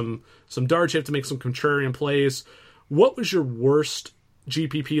out some darts. You have to make some contrarian plays. What was your worst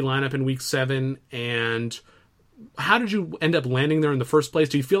GPP lineup in week 7, and how did you end up landing there in the first place?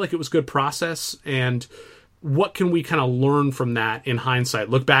 Do you feel like it was good process? And what can we kind of learn from that in hindsight?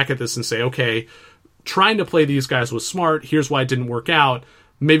 Look back at this and say, okay, trying to play these guys was smart. Here's why it didn't work out.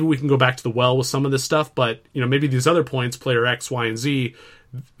 Maybe we can go back to the well with some of this stuff, but maybe these other points, player X, Y, and Z,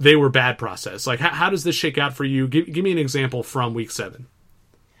 they were bad process. Like, how does this shake out for you? Give me an example from week 7.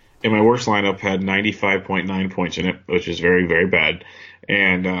 And my worst lineup had 95.9 points in it, which is very, very bad.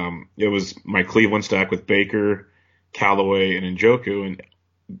 And it was my Cleveland stack with Baker, Callaway, and Njoku. And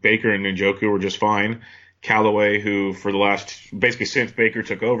Baker and Njoku were just fine. Callaway, who for the last, basically since Baker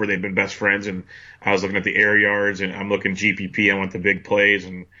took over, they've been best friends. And I was looking at the air yards, and I'm looking GPP. I want the big plays,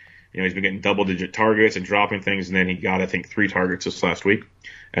 and he's been getting double-digit targets and dropping things. And then he got, I think, 3 targets this last week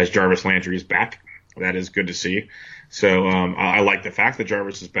as Jarvis Landry is back. That is good to see. So I like the fact that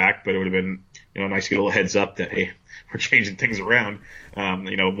Jarvis is back, but it would have been nice to get a little heads up that, hey, we're changing things around.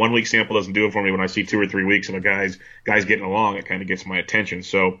 1 week sample doesn't do it for me. When I see 2 or 3 weeks of a guys getting along, it kind of gets my attention.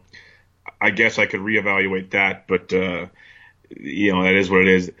 So I guess I could reevaluate that, but that is what it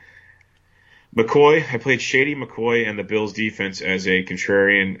is. McCoy, I played Shady McCoy and the Bills defense as a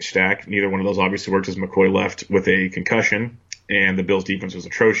contrarian stack. Neither one of those obviously worked, as McCoy left with a concussion, and the Bills defense was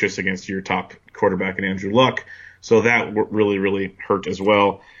atrocious against your top quarterback in Andrew Luck. So that really, really hurt as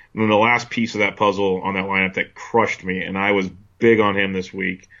well. And then the last piece of that puzzle on that lineup that crushed me, and I was big on him this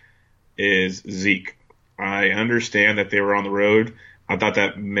week, is Zeke. I understand that they were on the road. I thought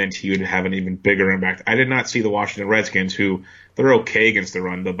that meant he would have an even bigger impact. I did not see the Washington Redskins, who they're okay against the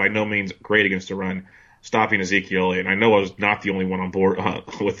run, but by no means great against the run, stopping Ezekiel. And I know I was not the only one on board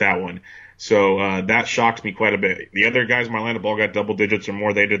with that one. So that shocked me quite a bit. The other guys in my lineup all got double digits or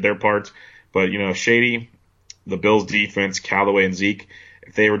more. They did their parts. But, Shady, the Bills defense, Callaway, and Zeke,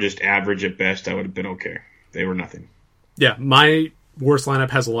 if they were just average at best, I would have been okay. They were nothing. Yeah, my worst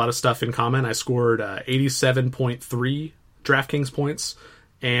lineup has a lot of stuff in common. I scored 87.3 DraftKings points,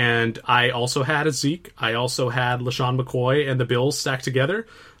 and I also had a Zeke. I also had LaShawn McCoy and the Bills stacked together.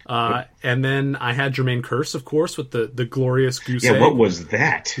 And then I had Jermaine Kearse, of course, with the glorious goose egg. Yeah, what was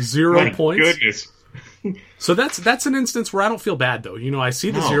that? 0 My points. Goodness. So that's an instance where I don't feel bad, though. I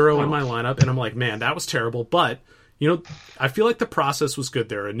see the 0 in my lineup, and I'm like, man, that was terrible. But, I feel like the process was good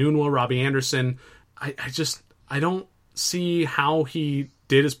there. Enunwa, Robbie Anderson, I don't see how he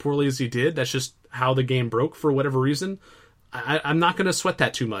did as poorly as he did. That's just how the game broke for whatever reason. I'm not going to sweat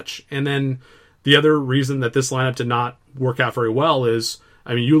that too much. And then the other reason that this lineup did not work out very well is,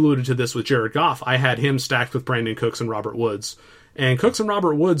 you alluded to this with Jared Goff. I had him stacked with Brandon Cooks and Robert Woods. And Cooks and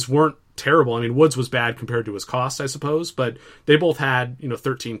Robert Woods weren't terrible. Woods was bad compared to his cost, I suppose, but they both had,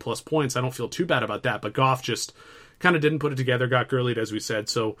 13 plus points. I don't feel too bad about that, but Goff just kind of didn't put it together, got girlied, as we said.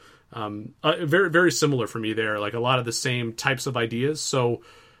 So very, very similar for me there, like a lot of the same types of ideas. So,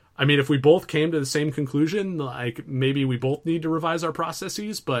 if we both came to the same conclusion, like maybe we both need to revise our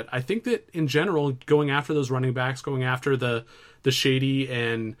processes, but I think that in general, going after those running backs, going after the Shady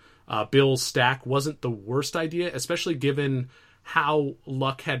and Bills stack wasn't the worst idea, especially given how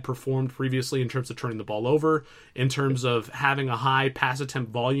Luck had performed previously in terms of turning the ball over, in terms of having a high pass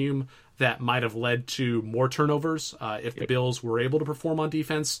attempt volume that might have led to more turnovers if the Bills were able to perform on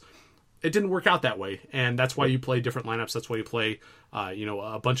defense. It didn't work out that way, and that's why you play different lineups. That's why you play,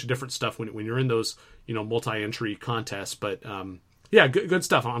 a bunch of different stuff when you're in those, multi-entry contests. But good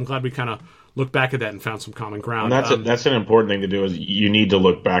stuff. I'm glad we kind of looked back at that and found some common ground. And that's an important thing to do. Is you need to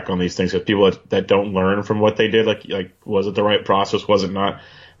look back on these things, because people that don't learn from what they did, like was it the right process? Was it not?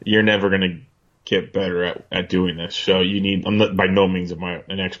 You're never going to get better at doing this. So you need. I'm not by no means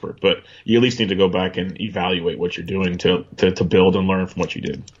an expert, but you at least need to go back and evaluate what you're doing to build and learn from what you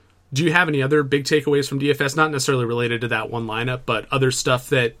did. Do you have any other big takeaways from DFS, not necessarily related to that one lineup, but other stuff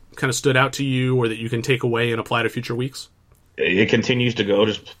that kind of stood out to you or that you can take away and apply to future weeks? It continues to go.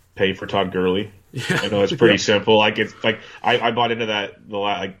 Just pay for Todd Gurley. Yeah. I know it's pretty simple. Like it's like I bought into that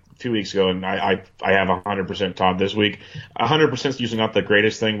 2 weeks ago, and I have 100% Todd this week. 100% is usually not the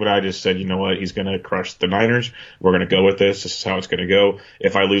greatest thing, but I just said, you know what, he's going to crush the Niners. We're going to go with this. This is how it's going to go.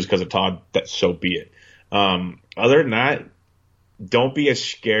 If I lose because of Todd, so be it. Other than that, don't be as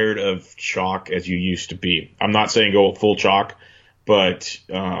scared of chalk as you used to be. I'm not saying go full chalk, but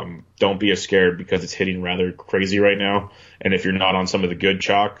don't be as scared because it's hitting rather crazy right now. And if you're not on some of the good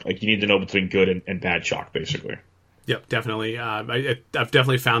chalk, you need to know between good and bad chalk, basically. Yep, definitely. I've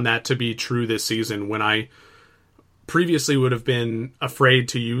definitely found that to be true this season. When I previously would have been afraid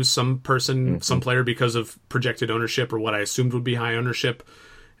to use some person, some player because of projected ownership or what I assumed would be high ownership,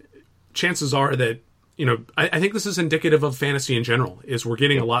 chances are that, I think this is indicative of fantasy in general, is we're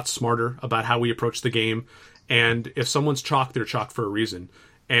getting a lot smarter about how we approach the game. And if someone's chalk, they're chalk for a reason.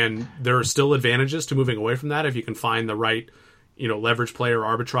 And there are still advantages to moving away from that if you can find the right, leverage play or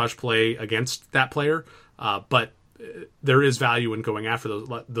arbitrage play against that player. But there is value in going after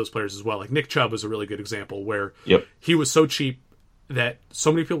those players as well. Like Nick Chubb was a really good example where he was so cheap that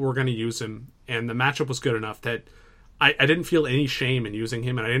so many people were going to use him, and the matchup was good enough that I didn't feel any shame in using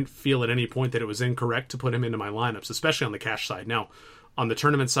him, and I didn't feel at any point that it was incorrect to put him into my lineups, especially on the cash side. Now, on the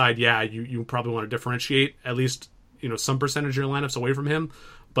tournament side, you probably want to differentiate at least some percentage of your lineups away from him,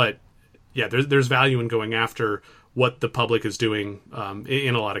 but there's value in going after what the public is doing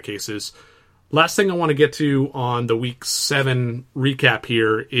in a lot of cases. Last thing I want to get to on the Week 7 recap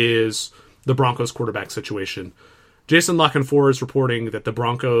here is the Broncos quarterback situation. Jason La Canfora is reporting that the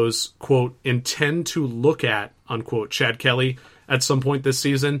Broncos, quote, intend to look at, unquote, Chad Kelly at some point this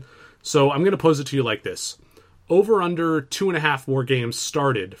season. So I'm going to pose it to you like this. Over under 2.5 more games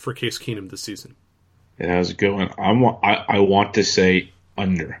started for Case Keenum this season. Yeah, how's it going? I want to say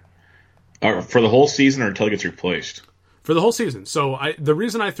under. For the whole season or until he gets replaced? For the whole season. So the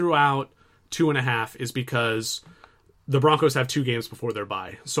reason I threw out 2.5 is because the Broncos have 2 games before their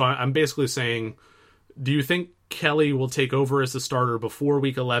bye. So I'm basically saying, do you think Kelly will take over as the starter before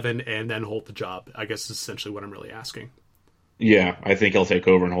Week 11 and then hold the job? I guess is essentially what I'm really asking. Yeah, I think he'll take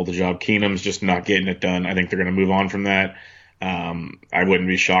over and hold the job. Keenum's just not getting it done. I think they're going to move on from that. I wouldn't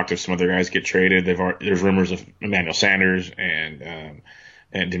be shocked if some other guys get traded. There's rumors of Emmanuel Sanders and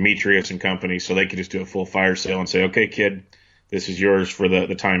Demetrius and company, so they could just do a full fire sale and say, okay, kid, this is yours for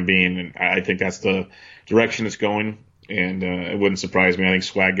the time being. And I think that's the direction it's going, and it wouldn't surprise me. I think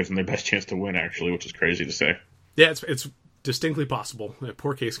swag gives them their best chance to win, actually, which is crazy to say. Yeah, it's distinctly possible.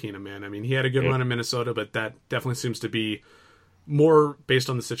 Poor Case Keenum, man. I mean, he had a good run in Minnesota, but that definitely seems to be more based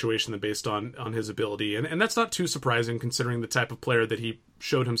on the situation than based on his ability. And that's not too surprising considering the type of player that he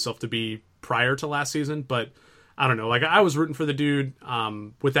showed himself to be prior to last season. But I don't know. Like, I was rooting for the dude.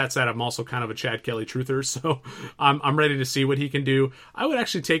 With that said, I'm also kind of a Chad Kelly truther, so I'm ready to see what he can do. I would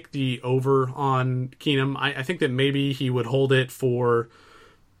actually take the over on Keenum. I think that maybe he would hold it for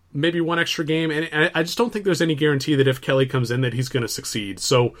maybe one extra game, and I just don't think there's any guarantee that if Kelly comes in that he's going to succeed.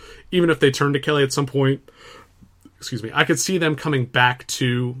 So even if they turn to Kelly at some point, I could see them coming back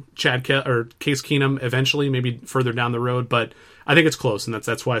to Case Keenum eventually, maybe further down the road, but I think it's close, and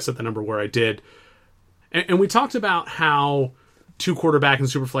that's why I set the number where I did. And we talked about how 2 quarterback and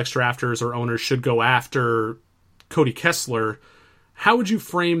superflex drafters or owners should go after Cody Kessler. How would you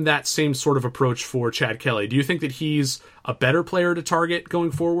frame that same sort of approach for Chad Kelly? Do you think that he's a better player to target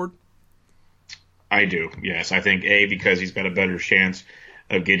going forward? I do, yes. I think, A, because he's got a better chance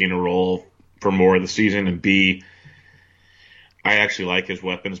of getting a role for more of the season, and B, I actually like his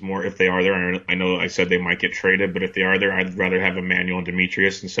weapons more if they are there. I know I said they might get traded, but if they are there, I'd rather have Emmanuel and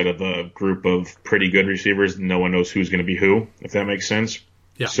Demetrius instead of a group of pretty good receivers. No one knows who's going to be who, if that makes sense.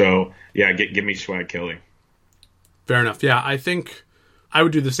 Yeah. So, yeah, give me Swag Kelly. Fair enough. Yeah, I think I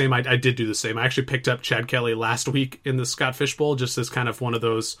would do the same. I did do the same. I actually picked up Chad Kelly last week in the Scott Fish Bowl just as kind of one of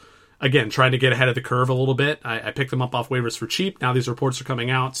those, again, trying to get ahead of the curve a little bit. I picked them up off waivers for cheap. Now these reports are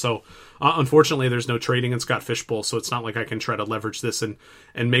coming out. So, unfortunately, there's no trading in Scott Fish Bowl, so it's not like I can try to leverage this and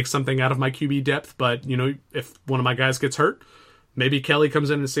make something out of my QB depth. But, if one of my guys gets hurt, maybe Kelly comes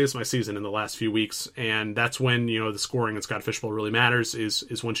in and saves my season in the last few weeks. And that's when, the scoring in Scott Fish Bowl really matters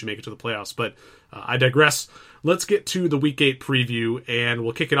is once you make it to the playoffs. But I digress. Let's get to the Week 8 preview, and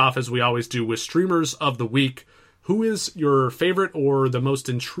we'll kick it off as we always do with Streamers of the Week. Who is your favorite or the most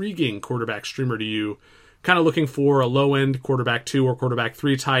intriguing quarterback streamer to you? Kind of looking for a low-end quarterback 2 or quarterback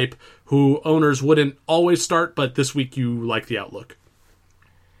 3 type who owners wouldn't always start, but this week you like the outlook.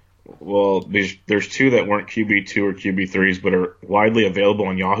 Well, there's 2 that weren't QB2 or QB3s, but are widely available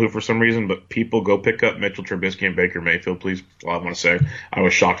on Yahoo for some reason. But people go pick up Mitchell Trubisky and Baker Mayfield, please. That's all I want to say. I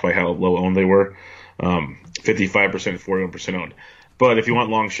was shocked by how low owned they were. 55%, 41% owned. But if you want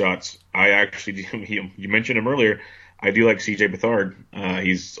long shots, I actually do. You mentioned him earlier. I do like CJ Beathard.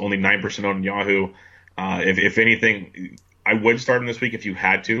 He's only 9% owned on Yahoo. If anything, I would start him this week if you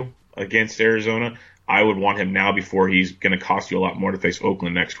had to against Arizona. I would want him now before he's going to cost you a lot more to face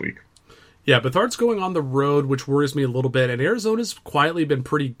Oakland next week. Yeah, Beathard's going on the road, which worries me a little bit, and Arizona's quietly been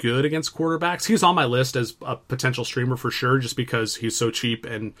pretty good against quarterbacks. He's on my list as a potential streamer for sure, just because he's so cheap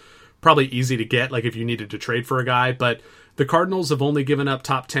and probably easy to get, like if you needed to trade for a guy. But the Cardinals have only given up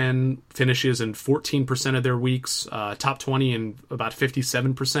top 10 finishes in 14% of their weeks, top 20 in about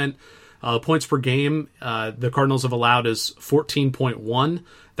 57%. Points per game, the Cardinals have allowed is 14.1.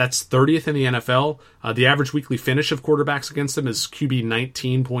 That's 30th in the NFL. The average weekly finish of quarterbacks against them is QB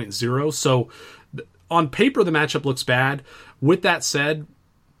 19.0. So on paper, the matchup looks bad. With that said,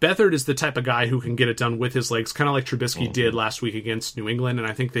 Beathard is the type of guy who can get it done with his legs, kind of like Trubisky did last week against New England, and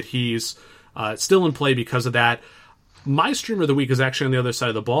I think that he's still in play because of that. My streamer of the week is actually on the other side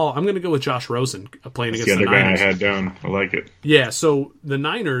of the ball. I'm going to go with Josh Rosen playing against the Niners. The other guy I had down. I like it. Yeah, so the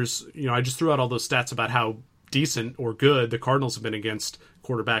Niners, I just threw out all those stats about how decent or good the Cardinals have been against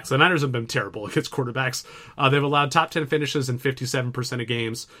quarterbacks. The Niners have been terrible against quarterbacks. They've allowed top 10 finishes in 57% of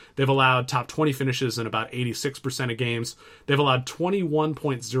games. They've allowed top 20 finishes in about 86% of games. They've allowed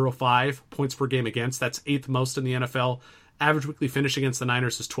 21.05 points per game against. That's 8th most in the NFL. Average weekly finish against the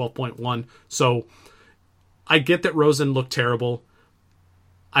Niners is 12.1. So I get that Rosen looked terrible.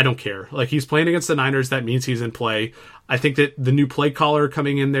 I don't care. Like, he's playing against the Niners. That means he's in play. I think that the new play caller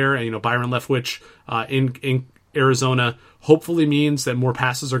coming in there, and Byron Leftwich in Arizona, hopefully means that more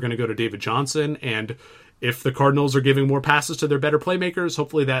passes are going to go to David Johnson. And if the Cardinals are giving more passes to their better playmakers,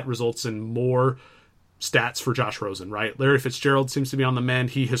 hopefully that results in more stats for Josh Rosen, right? Larry Fitzgerald seems to be on the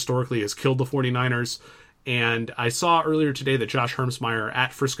mend. He historically has killed the 49ers. And I saw earlier today that Josh Hermsmeyer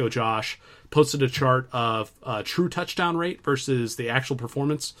at Frisco Josh posted a chart of true touchdown rate versus the actual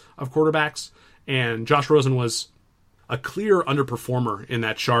performance of quarterbacks. And Josh Rosen was a clear underperformer in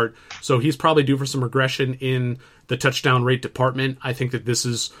that chart. So he's probably due for some regression in the touchdown rate department. I think that this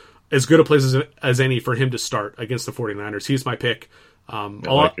is as good a place as any for him to start against the 49ers. He's my pick. I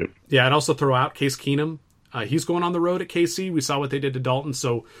like it. Yeah, I'd also throw out Case Keenum. He's going on the road at KC. We saw what they did to Dalton,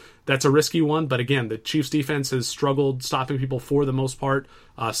 so that's a risky one. But again, the Chiefs' defense has struggled stopping people for the most part.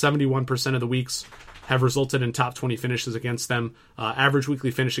 71% of the weeks have resulted in top 20 finishes against them. Average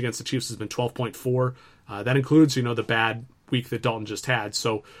weekly finish against the Chiefs has been 12.4. That includes, the bad week that Dalton just had.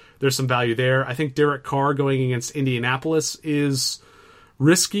 So there's some value there. I think Derek Carr going against Indianapolis is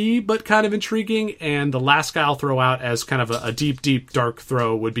risky, but kind of intriguing. And the last guy I'll throw out as kind of a deep, deep, dark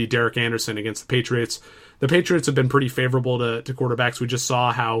throw would be Derek Anderson against the Patriots. The Patriots have been pretty favorable to quarterbacks. We just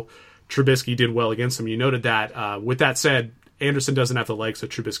saw how Trubisky did well against them. You noted that. With that said, Anderson doesn't have the legs that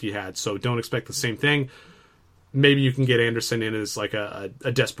Trubisky had, so don't expect the same thing. Maybe you can get Anderson in as like a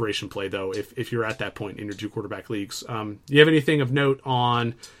desperation play, though, if you're at that point in your 2 quarterback leagues. Do you have anything of note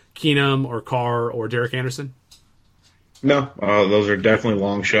on Keenum or Carr or Derek Anderson? No, those are definitely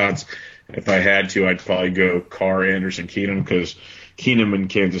long shots. If I had to, I'd probably go Carr, Anderson, Keenum, because Keenum in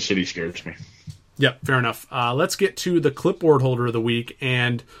Kansas City scares me. Yep, fair enough. Let's get to the clipboard holder of the week,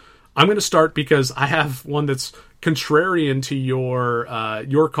 and I'm going to start because I have one that's contrarian to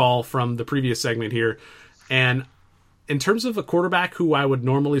your call from the previous segment here. And in terms of a quarterback who I would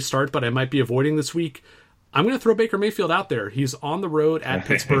normally start, but I might be avoiding this week, I'm going to throw Baker Mayfield out there. He's on the road at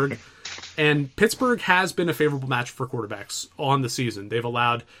Pittsburgh, and Pittsburgh has been a favorable match for quarterbacks on the season. They've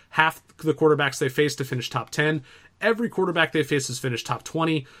allowed half the quarterbacks they face to finish top 10. Every quarterback they face has finished top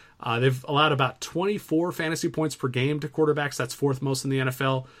 20. They've allowed about 24 fantasy points per game to quarterbacks. That's 4th most in the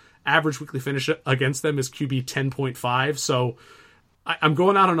NFL. Average weekly finish against them is QB 10.5. So I'm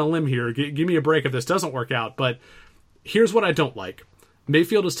going out on a limb here. Give me a break if this doesn't work out. But here's what I don't like.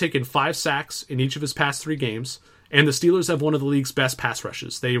 Mayfield has taken 5 sacks in each of his past 3 games, and the Steelers have one of the league's best pass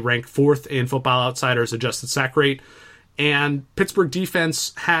rushes. They rank 4th in Football Outsiders' adjusted sack rate. And Pittsburgh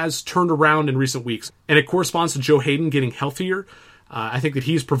defense has turned around in recent weeks. And it corresponds to Joe Hayden getting healthier. I think that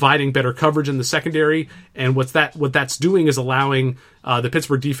he's providing better coverage in the secondary. And what that's doing is allowing the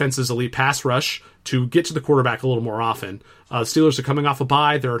Pittsburgh defense's elite pass rush to get to the quarterback a little more often. The Steelers are coming off a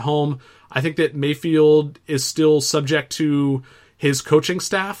bye. They're at home. I think that Mayfield is still subject to his coaching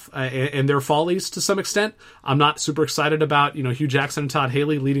staff and their follies to some extent. I'm not super excited about Hugh Jackson and Todd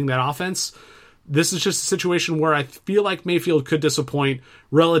Haley leading that offense. This is just a situation where I feel like Mayfield could disappoint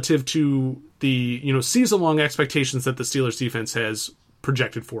relative to the season-long expectations that the Steelers defense has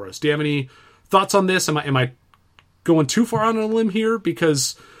projected for us. Do you have any thoughts on this? Am I going too far on a limb here?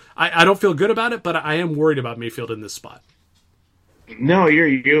 Because I don't feel good about it, but I am worried about Mayfield in this spot. No,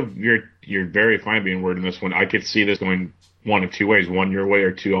 you're very fine being worried in this one. I could see this going one of 2 ways: one your way,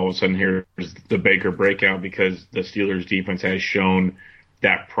 or 2 all of a sudden here's the Baker breakout, because the Steelers defense has shown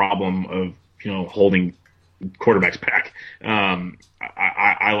that problem of holding quarterbacks back.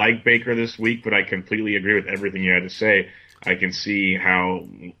 I like Baker this week, but I completely agree with everything you had to say. I can see how,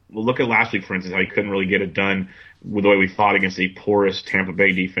 look at last week, for instance, how he couldn't really get it done with the way we fought against a porous Tampa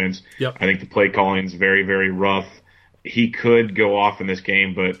Bay defense. Yep. I think the play calling is very, very rough. He could go off in this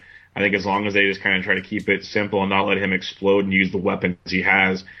game, but I think as long as they just kind of try to keep it simple and not let him explode and use the weapons he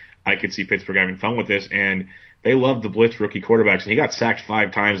has, I could see Pittsburgh having fun with this. And they love the blitz rookie quarterbacks, and he got sacked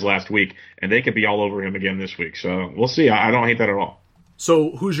 5 times last week, and they could be all over him again this week. So we'll see. I don't hate that at all.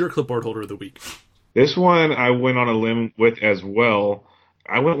 So who's your clipboard holder of the week? This one I went on a limb with as well.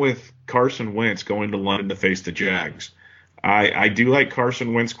 I went with Carson Wentz going to London to face the Jags. I do like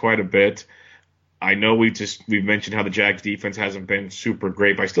Carson Wentz quite a bit. I know we've mentioned how the Jags defense hasn't been super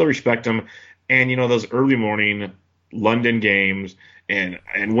great, but I still respect them. And those early morning London games and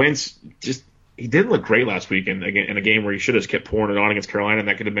Wentz he didn't look great last week in a game where he should have kept pouring it on against Carolina, and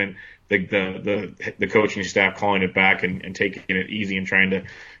that could have been the coaching staff calling it back and taking it easy and trying to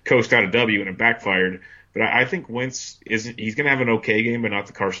coast out a W, and it backfired. But I think Wentz he's going to have an okay game, but not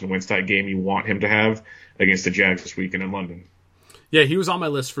the Carson Wentz type game you want him to have against the Jags this weekend in London. Yeah, he was on my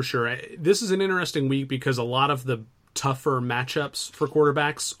list for sure. This is an interesting week because a lot of the tougher matchups for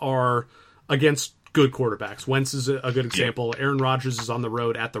quarterbacks are against good quarterbacks. Wentz is a good example. Aaron Rodgers is on the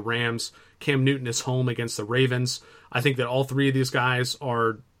road at the Rams. Cam Newton is home against the Ravens. I think that all three of these guys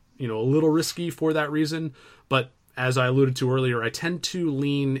are, a little risky for that reason. But as I alluded to earlier, I tend to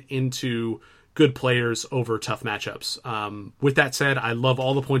lean into good players over tough matchups. With that said, I love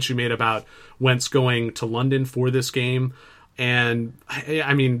all the points you made about Wentz going to London for this game. And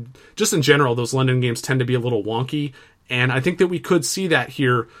I mean, just in general, those London games tend to be a little wonky. And I think that we could see that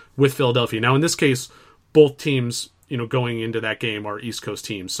here with Philadelphia. Now, in this case, both teams, going into that game are East Coast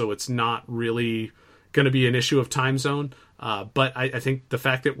teams. So it's not really going to be an issue of time zone. But I think the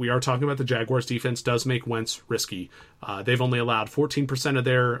fact that we are talking about the Jaguars defense does make Wentz risky. They've only allowed 14% of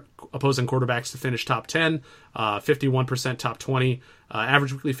their opposing quarterbacks to finish top 10, 51% top 20.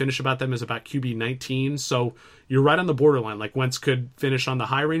 Average weekly finish about them is about QB 19. So you're right on the borderline. Like Wentz could finish on the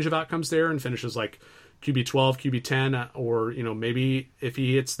high range of outcomes there and finishes like QB 12, QB 10, or maybe if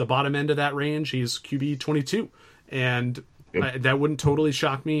he hits the bottom end of that range, he's QB 22. And that wouldn't totally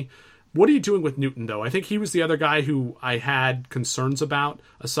shock me. What are you doing with Newton, though? I think he was the other guy who I had concerns about,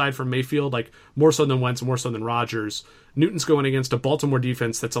 aside from Mayfield, like more so than Wentz, more so than Rodgers. Newton's going against a Baltimore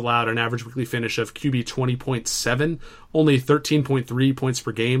defense that's allowed an average weekly finish of QB 20.7, only 13.3 points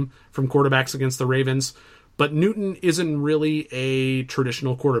per game from quarterbacks against the Ravens. But Newton isn't really a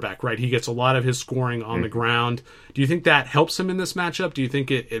traditional quarterback, right? He gets a lot of his scoring on the ground. Do you think that helps him in this matchup? Do you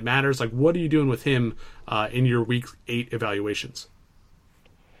think it matters? Like, what are you doing with him in your Week 8 evaluations?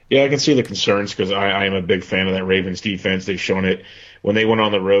 Yeah, I can see the concerns because I am a big fan of that Ravens defense. They've shown it when they went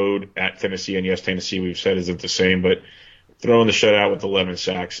on the road at Tennessee, and yes, Tennessee we've said isn't the same, but throwing the shutout with 11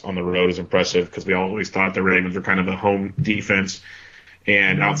 sacks on the road is impressive because we always thought the Ravens were kind of a home defense.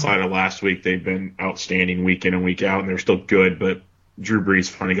 And outside of last week, they've been outstanding week in and week out, and they're still good, but Drew Brees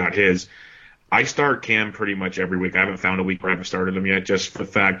finally got his. I start Cam pretty much every week. I haven't found a week where I haven't started him yet, just for the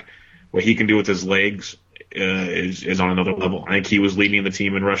fact what he can do with his legs is on another level. I think he was leading the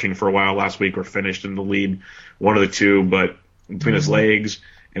team in rushing for a while last week, or finished in the lead, one of the two, but between his legs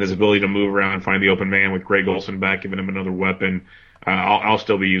and his ability to move around and find the open man with Greg Olsen back, giving him another weapon, I'll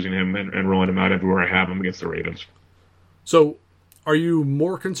still be using him and rolling him out everywhere I have him against the Ravens. So are you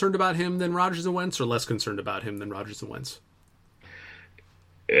more concerned about him than Rodgers and Wentz, or less concerned about him than Rodgers and Wentz?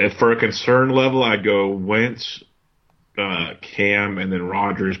 For a concern level, I'd go Wentz, Cam, and then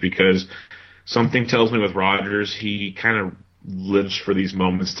Rodgers, because something tells me with Rodgers, he kind of lives for these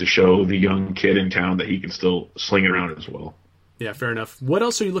moments to show the young kid in town that he can still sling it around as well. Yeah, fair enough. What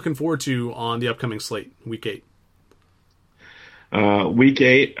else are you looking forward to on the upcoming slate, Week 8? Week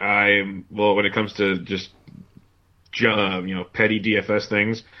 8, when it comes to just petty DFS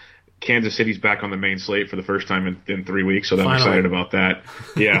things, Kansas City's back on the main slate for the first time in 3 weeks, so I'm excited about that.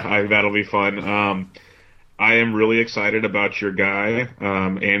 Yeah, that'll be fun. I am really excited about your guy,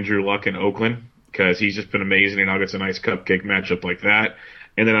 Andrew Luck in Oakland, because he's just been amazing, and I'll get a nice cupcake matchup like that.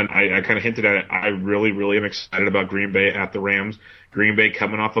 And then I kind of hinted at it. I really, really am excited about Green Bay at the Rams. Green Bay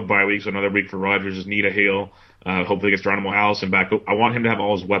coming off a bye week, so another week for Rodgers is Nita Hill. Hopefully gets Geronimo Allison back. I want him to have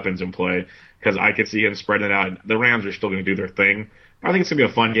all his weapons in play because I could see him spreading it out. The Rams are still going to do their thing. I think it's going to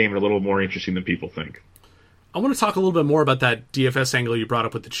be a fun game and a little more interesting than people think. I want to talk a little bit more about that DFS angle you brought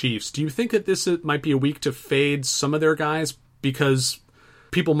up with the Chiefs. Do you think that this might be a week to fade some of their guys because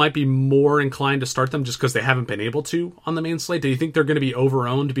people might be more inclined to start them just because they haven't been able to on the main slate? Do you think they're going to be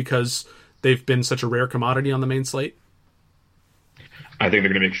over-owned because they've been such a rare commodity on the main slate? I think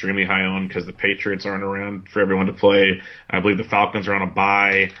they're going to be extremely high owned because the Patriots aren't around for everyone to play. I believe the Falcons are on a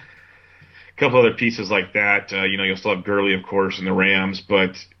bye. A couple other pieces like that. You'll still have Gurley, of course, and the Rams,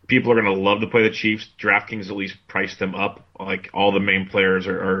 but people are going to love to play the Chiefs. DraftKings at least priced them up. Like all the main players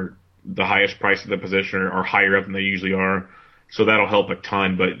are the highest price of the position are higher up than they usually are. So that'll help a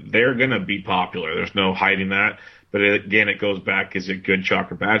ton, but they're going to be popular. There's no hiding that. But again, it goes back, is it good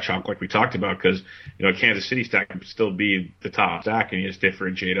chalk or bad chalk, like we talked about? Because, Kansas City stack can still be the top stack, and you just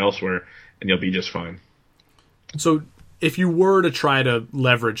differentiate elsewhere, and you'll be just fine. So if you were to try to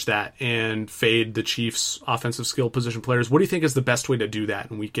leverage that and fade the Chiefs' offensive skill position players, what do you think is the best way to do that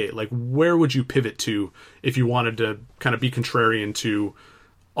in Week 8? Like, where would you pivot to if you wanted to kind of be contrarian to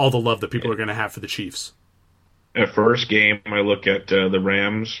all the love that people are going to have for the Chiefs? At first game, I look at the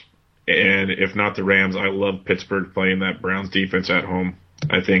Rams. And if not the Rams, I love Pittsburgh playing that Browns defense at home.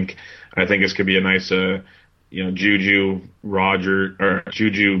 I think this could be a nice, Juju,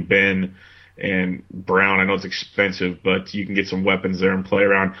 Ben, and Brown. I know it's expensive, but you can get some weapons there and play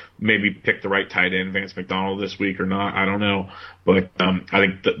around. Maybe pick the right tight end, Vance McDonald, this week or not. I don't know. But I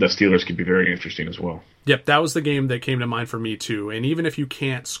think the Steelers could be very interesting as well. Yep, that was the game that came to mind for me too. And even if you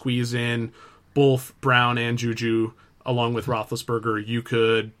can't squeeze in both Brown and Juju along with Roethlisberger, you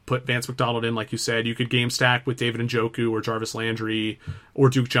could put Vance McDonald in, like you said. You could game stack with David Njoku or Jarvis Landry or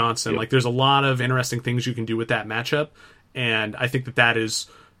Duke Johnson. Yep. Like, there's a lot of interesting things you can do with that matchup, and I think that is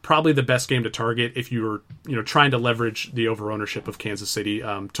probably the best game to target if you're trying to leverage the over ownership of Kansas City.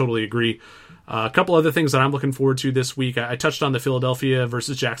 Totally agree. A couple other things that I'm looking forward to this week. I touched on the Philadelphia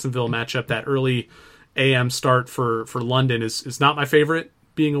versus Jacksonville matchup. That early AM start for London is not my favorite.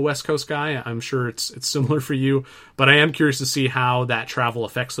 Being a West Coast guy, I'm sure it's similar for you, but I am curious to see how that travel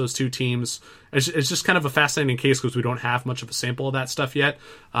affects those two teams. It's just kind of a fascinating case because we don't have much of a sample of that stuff yet.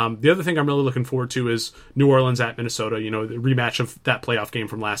 The other thing I'm really looking forward to is New Orleans at Minnesota, the rematch of that playoff game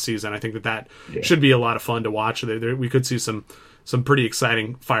from last season. I think that should be a lot of fun to watch. We could see some pretty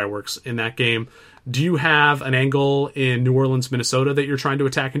exciting fireworks in that game. Do you have an angle in New Orleans, Minnesota that you're trying to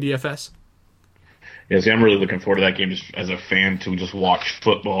attack in DFS? Yeah, see, I'm really looking forward to that game just as a fan to just watch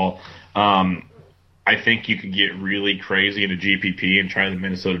football. I think you could get really crazy into GPP and try the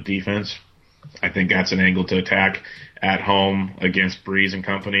Minnesota defense. I think that's an angle to attack at home against Breeze and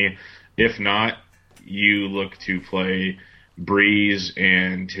company. If not, you look to play Breeze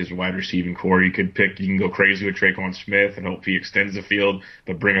and his wide receiving core. You can go crazy with Traquan Smith and hope he extends the field,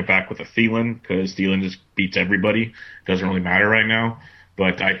 but bring it back with a Thielen, because Thielen just beats everybody. Doesn't really matter right now.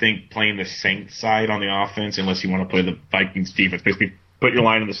 But I think playing the Saints side on the offense, unless you want to play the Vikings defense, basically put your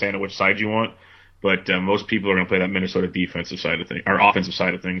line in the sand of which side you want. But most people are going to play that Minnesota defensive side of things, or offensive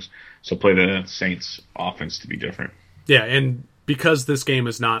side of things. So play the Saints offense to be different. Yeah, and because this game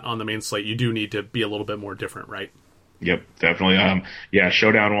is not on the main slate, you do need to be a little bit more different, right? Yep, definitely.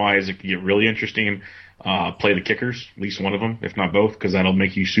 Showdown-wise, it can get really interesting. Play the kickers, at least one of them, if not both, because that'll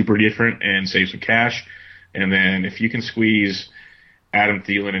make you super different and save some cash. And then if you can squeeze Adam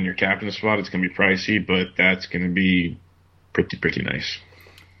Thielen in your captain spot, it's going to be pricey, but that's going to be pretty nice.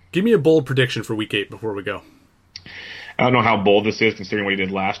 Give me a bold prediction for Week 8 before we go. I don't know how bold this is considering what he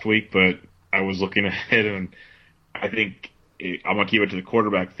did last week, but I was looking ahead, and I think I'm going to keep it to the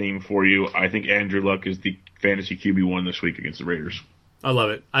quarterback theme for you. I think Andrew Luck is the fantasy QB1 this week against the Raiders. I love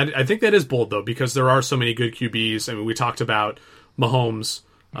it. I think that is bold, though, because there are so many good QBs. I mean, we talked about Mahomes.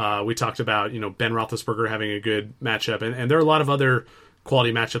 We talked about Ben Roethlisberger having a good matchup, and there are a lot of other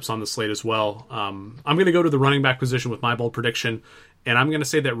quality matchups on the slate as well. I'm going to go to the running back position with my bold prediction, and I'm going to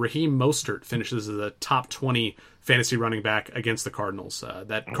say that Raheem Mostert finishes as a top 20 fantasy running back against the Cardinals.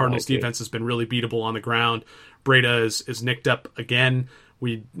 That Cardinals defense has been really beatable on the ground. Breda is nicked up again.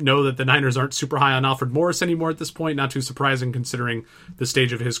 We know that the Niners aren't super high on Alfred Morris anymore at this point. Not too surprising considering the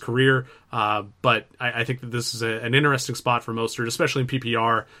stage of his career. But I think that this is an interesting spot for Mostert, especially in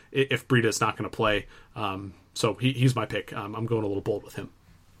PPR, if Breda is not going to play. So he's my pick. I'm going a little bold with him.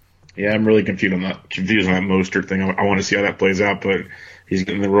 Yeah, I'm really confused on that Mostert thing. I want to see how that plays out, but he's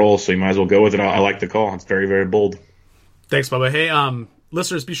getting the role, so you might as well go with it. I like the call. It's very, very bold. Thanks, Bubba. Hey,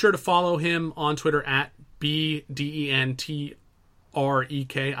 listeners, be sure to follow him on Twitter at BDENTREK.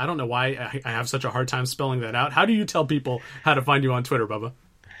 I don't know why I have such a hard time spelling that out. How do you tell people how to find you on Twitter, Bubba?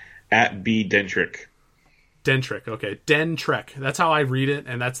 At BDentrick. Dentrick, okay. Dentrek. That's how I read it,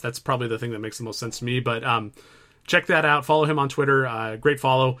 and that's probably the thing that makes the most sense to me. But check that out. Follow him on Twitter. Great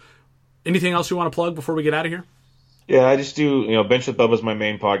follow. Anything else you want to plug before we get out of here? Yeah, I just do, Bench with Bubba is my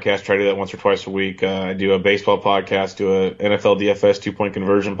main podcast. Try to do that once or twice a week. I do a baseball podcast, do a NFL DFS 2-point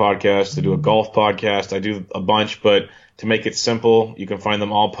conversion podcast, I do a golf podcast. I do a bunch, but to make it simple, you can find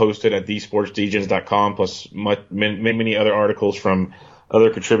them all posted at thesportsdegens.com, plus many other articles from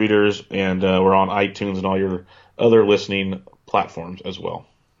other contributors, and we're on iTunes and all your other listening platforms as well.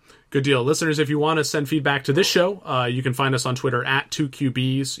 Good deal. Listeners, if you want to send feedback to this show, you can find us on Twitter at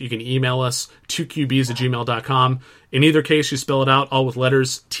 2QBs. You can email us, 2QBs@gmail.com. In either case, you spell it out all with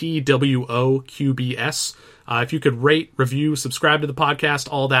letters, TWOQBS. If you could rate, review, subscribe to the podcast,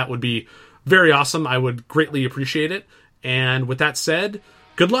 all that would be very awesome. I would greatly appreciate it. And with that said,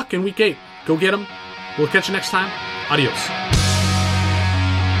 good luck in week 8. Go get them. We'll catch you next time. Adios.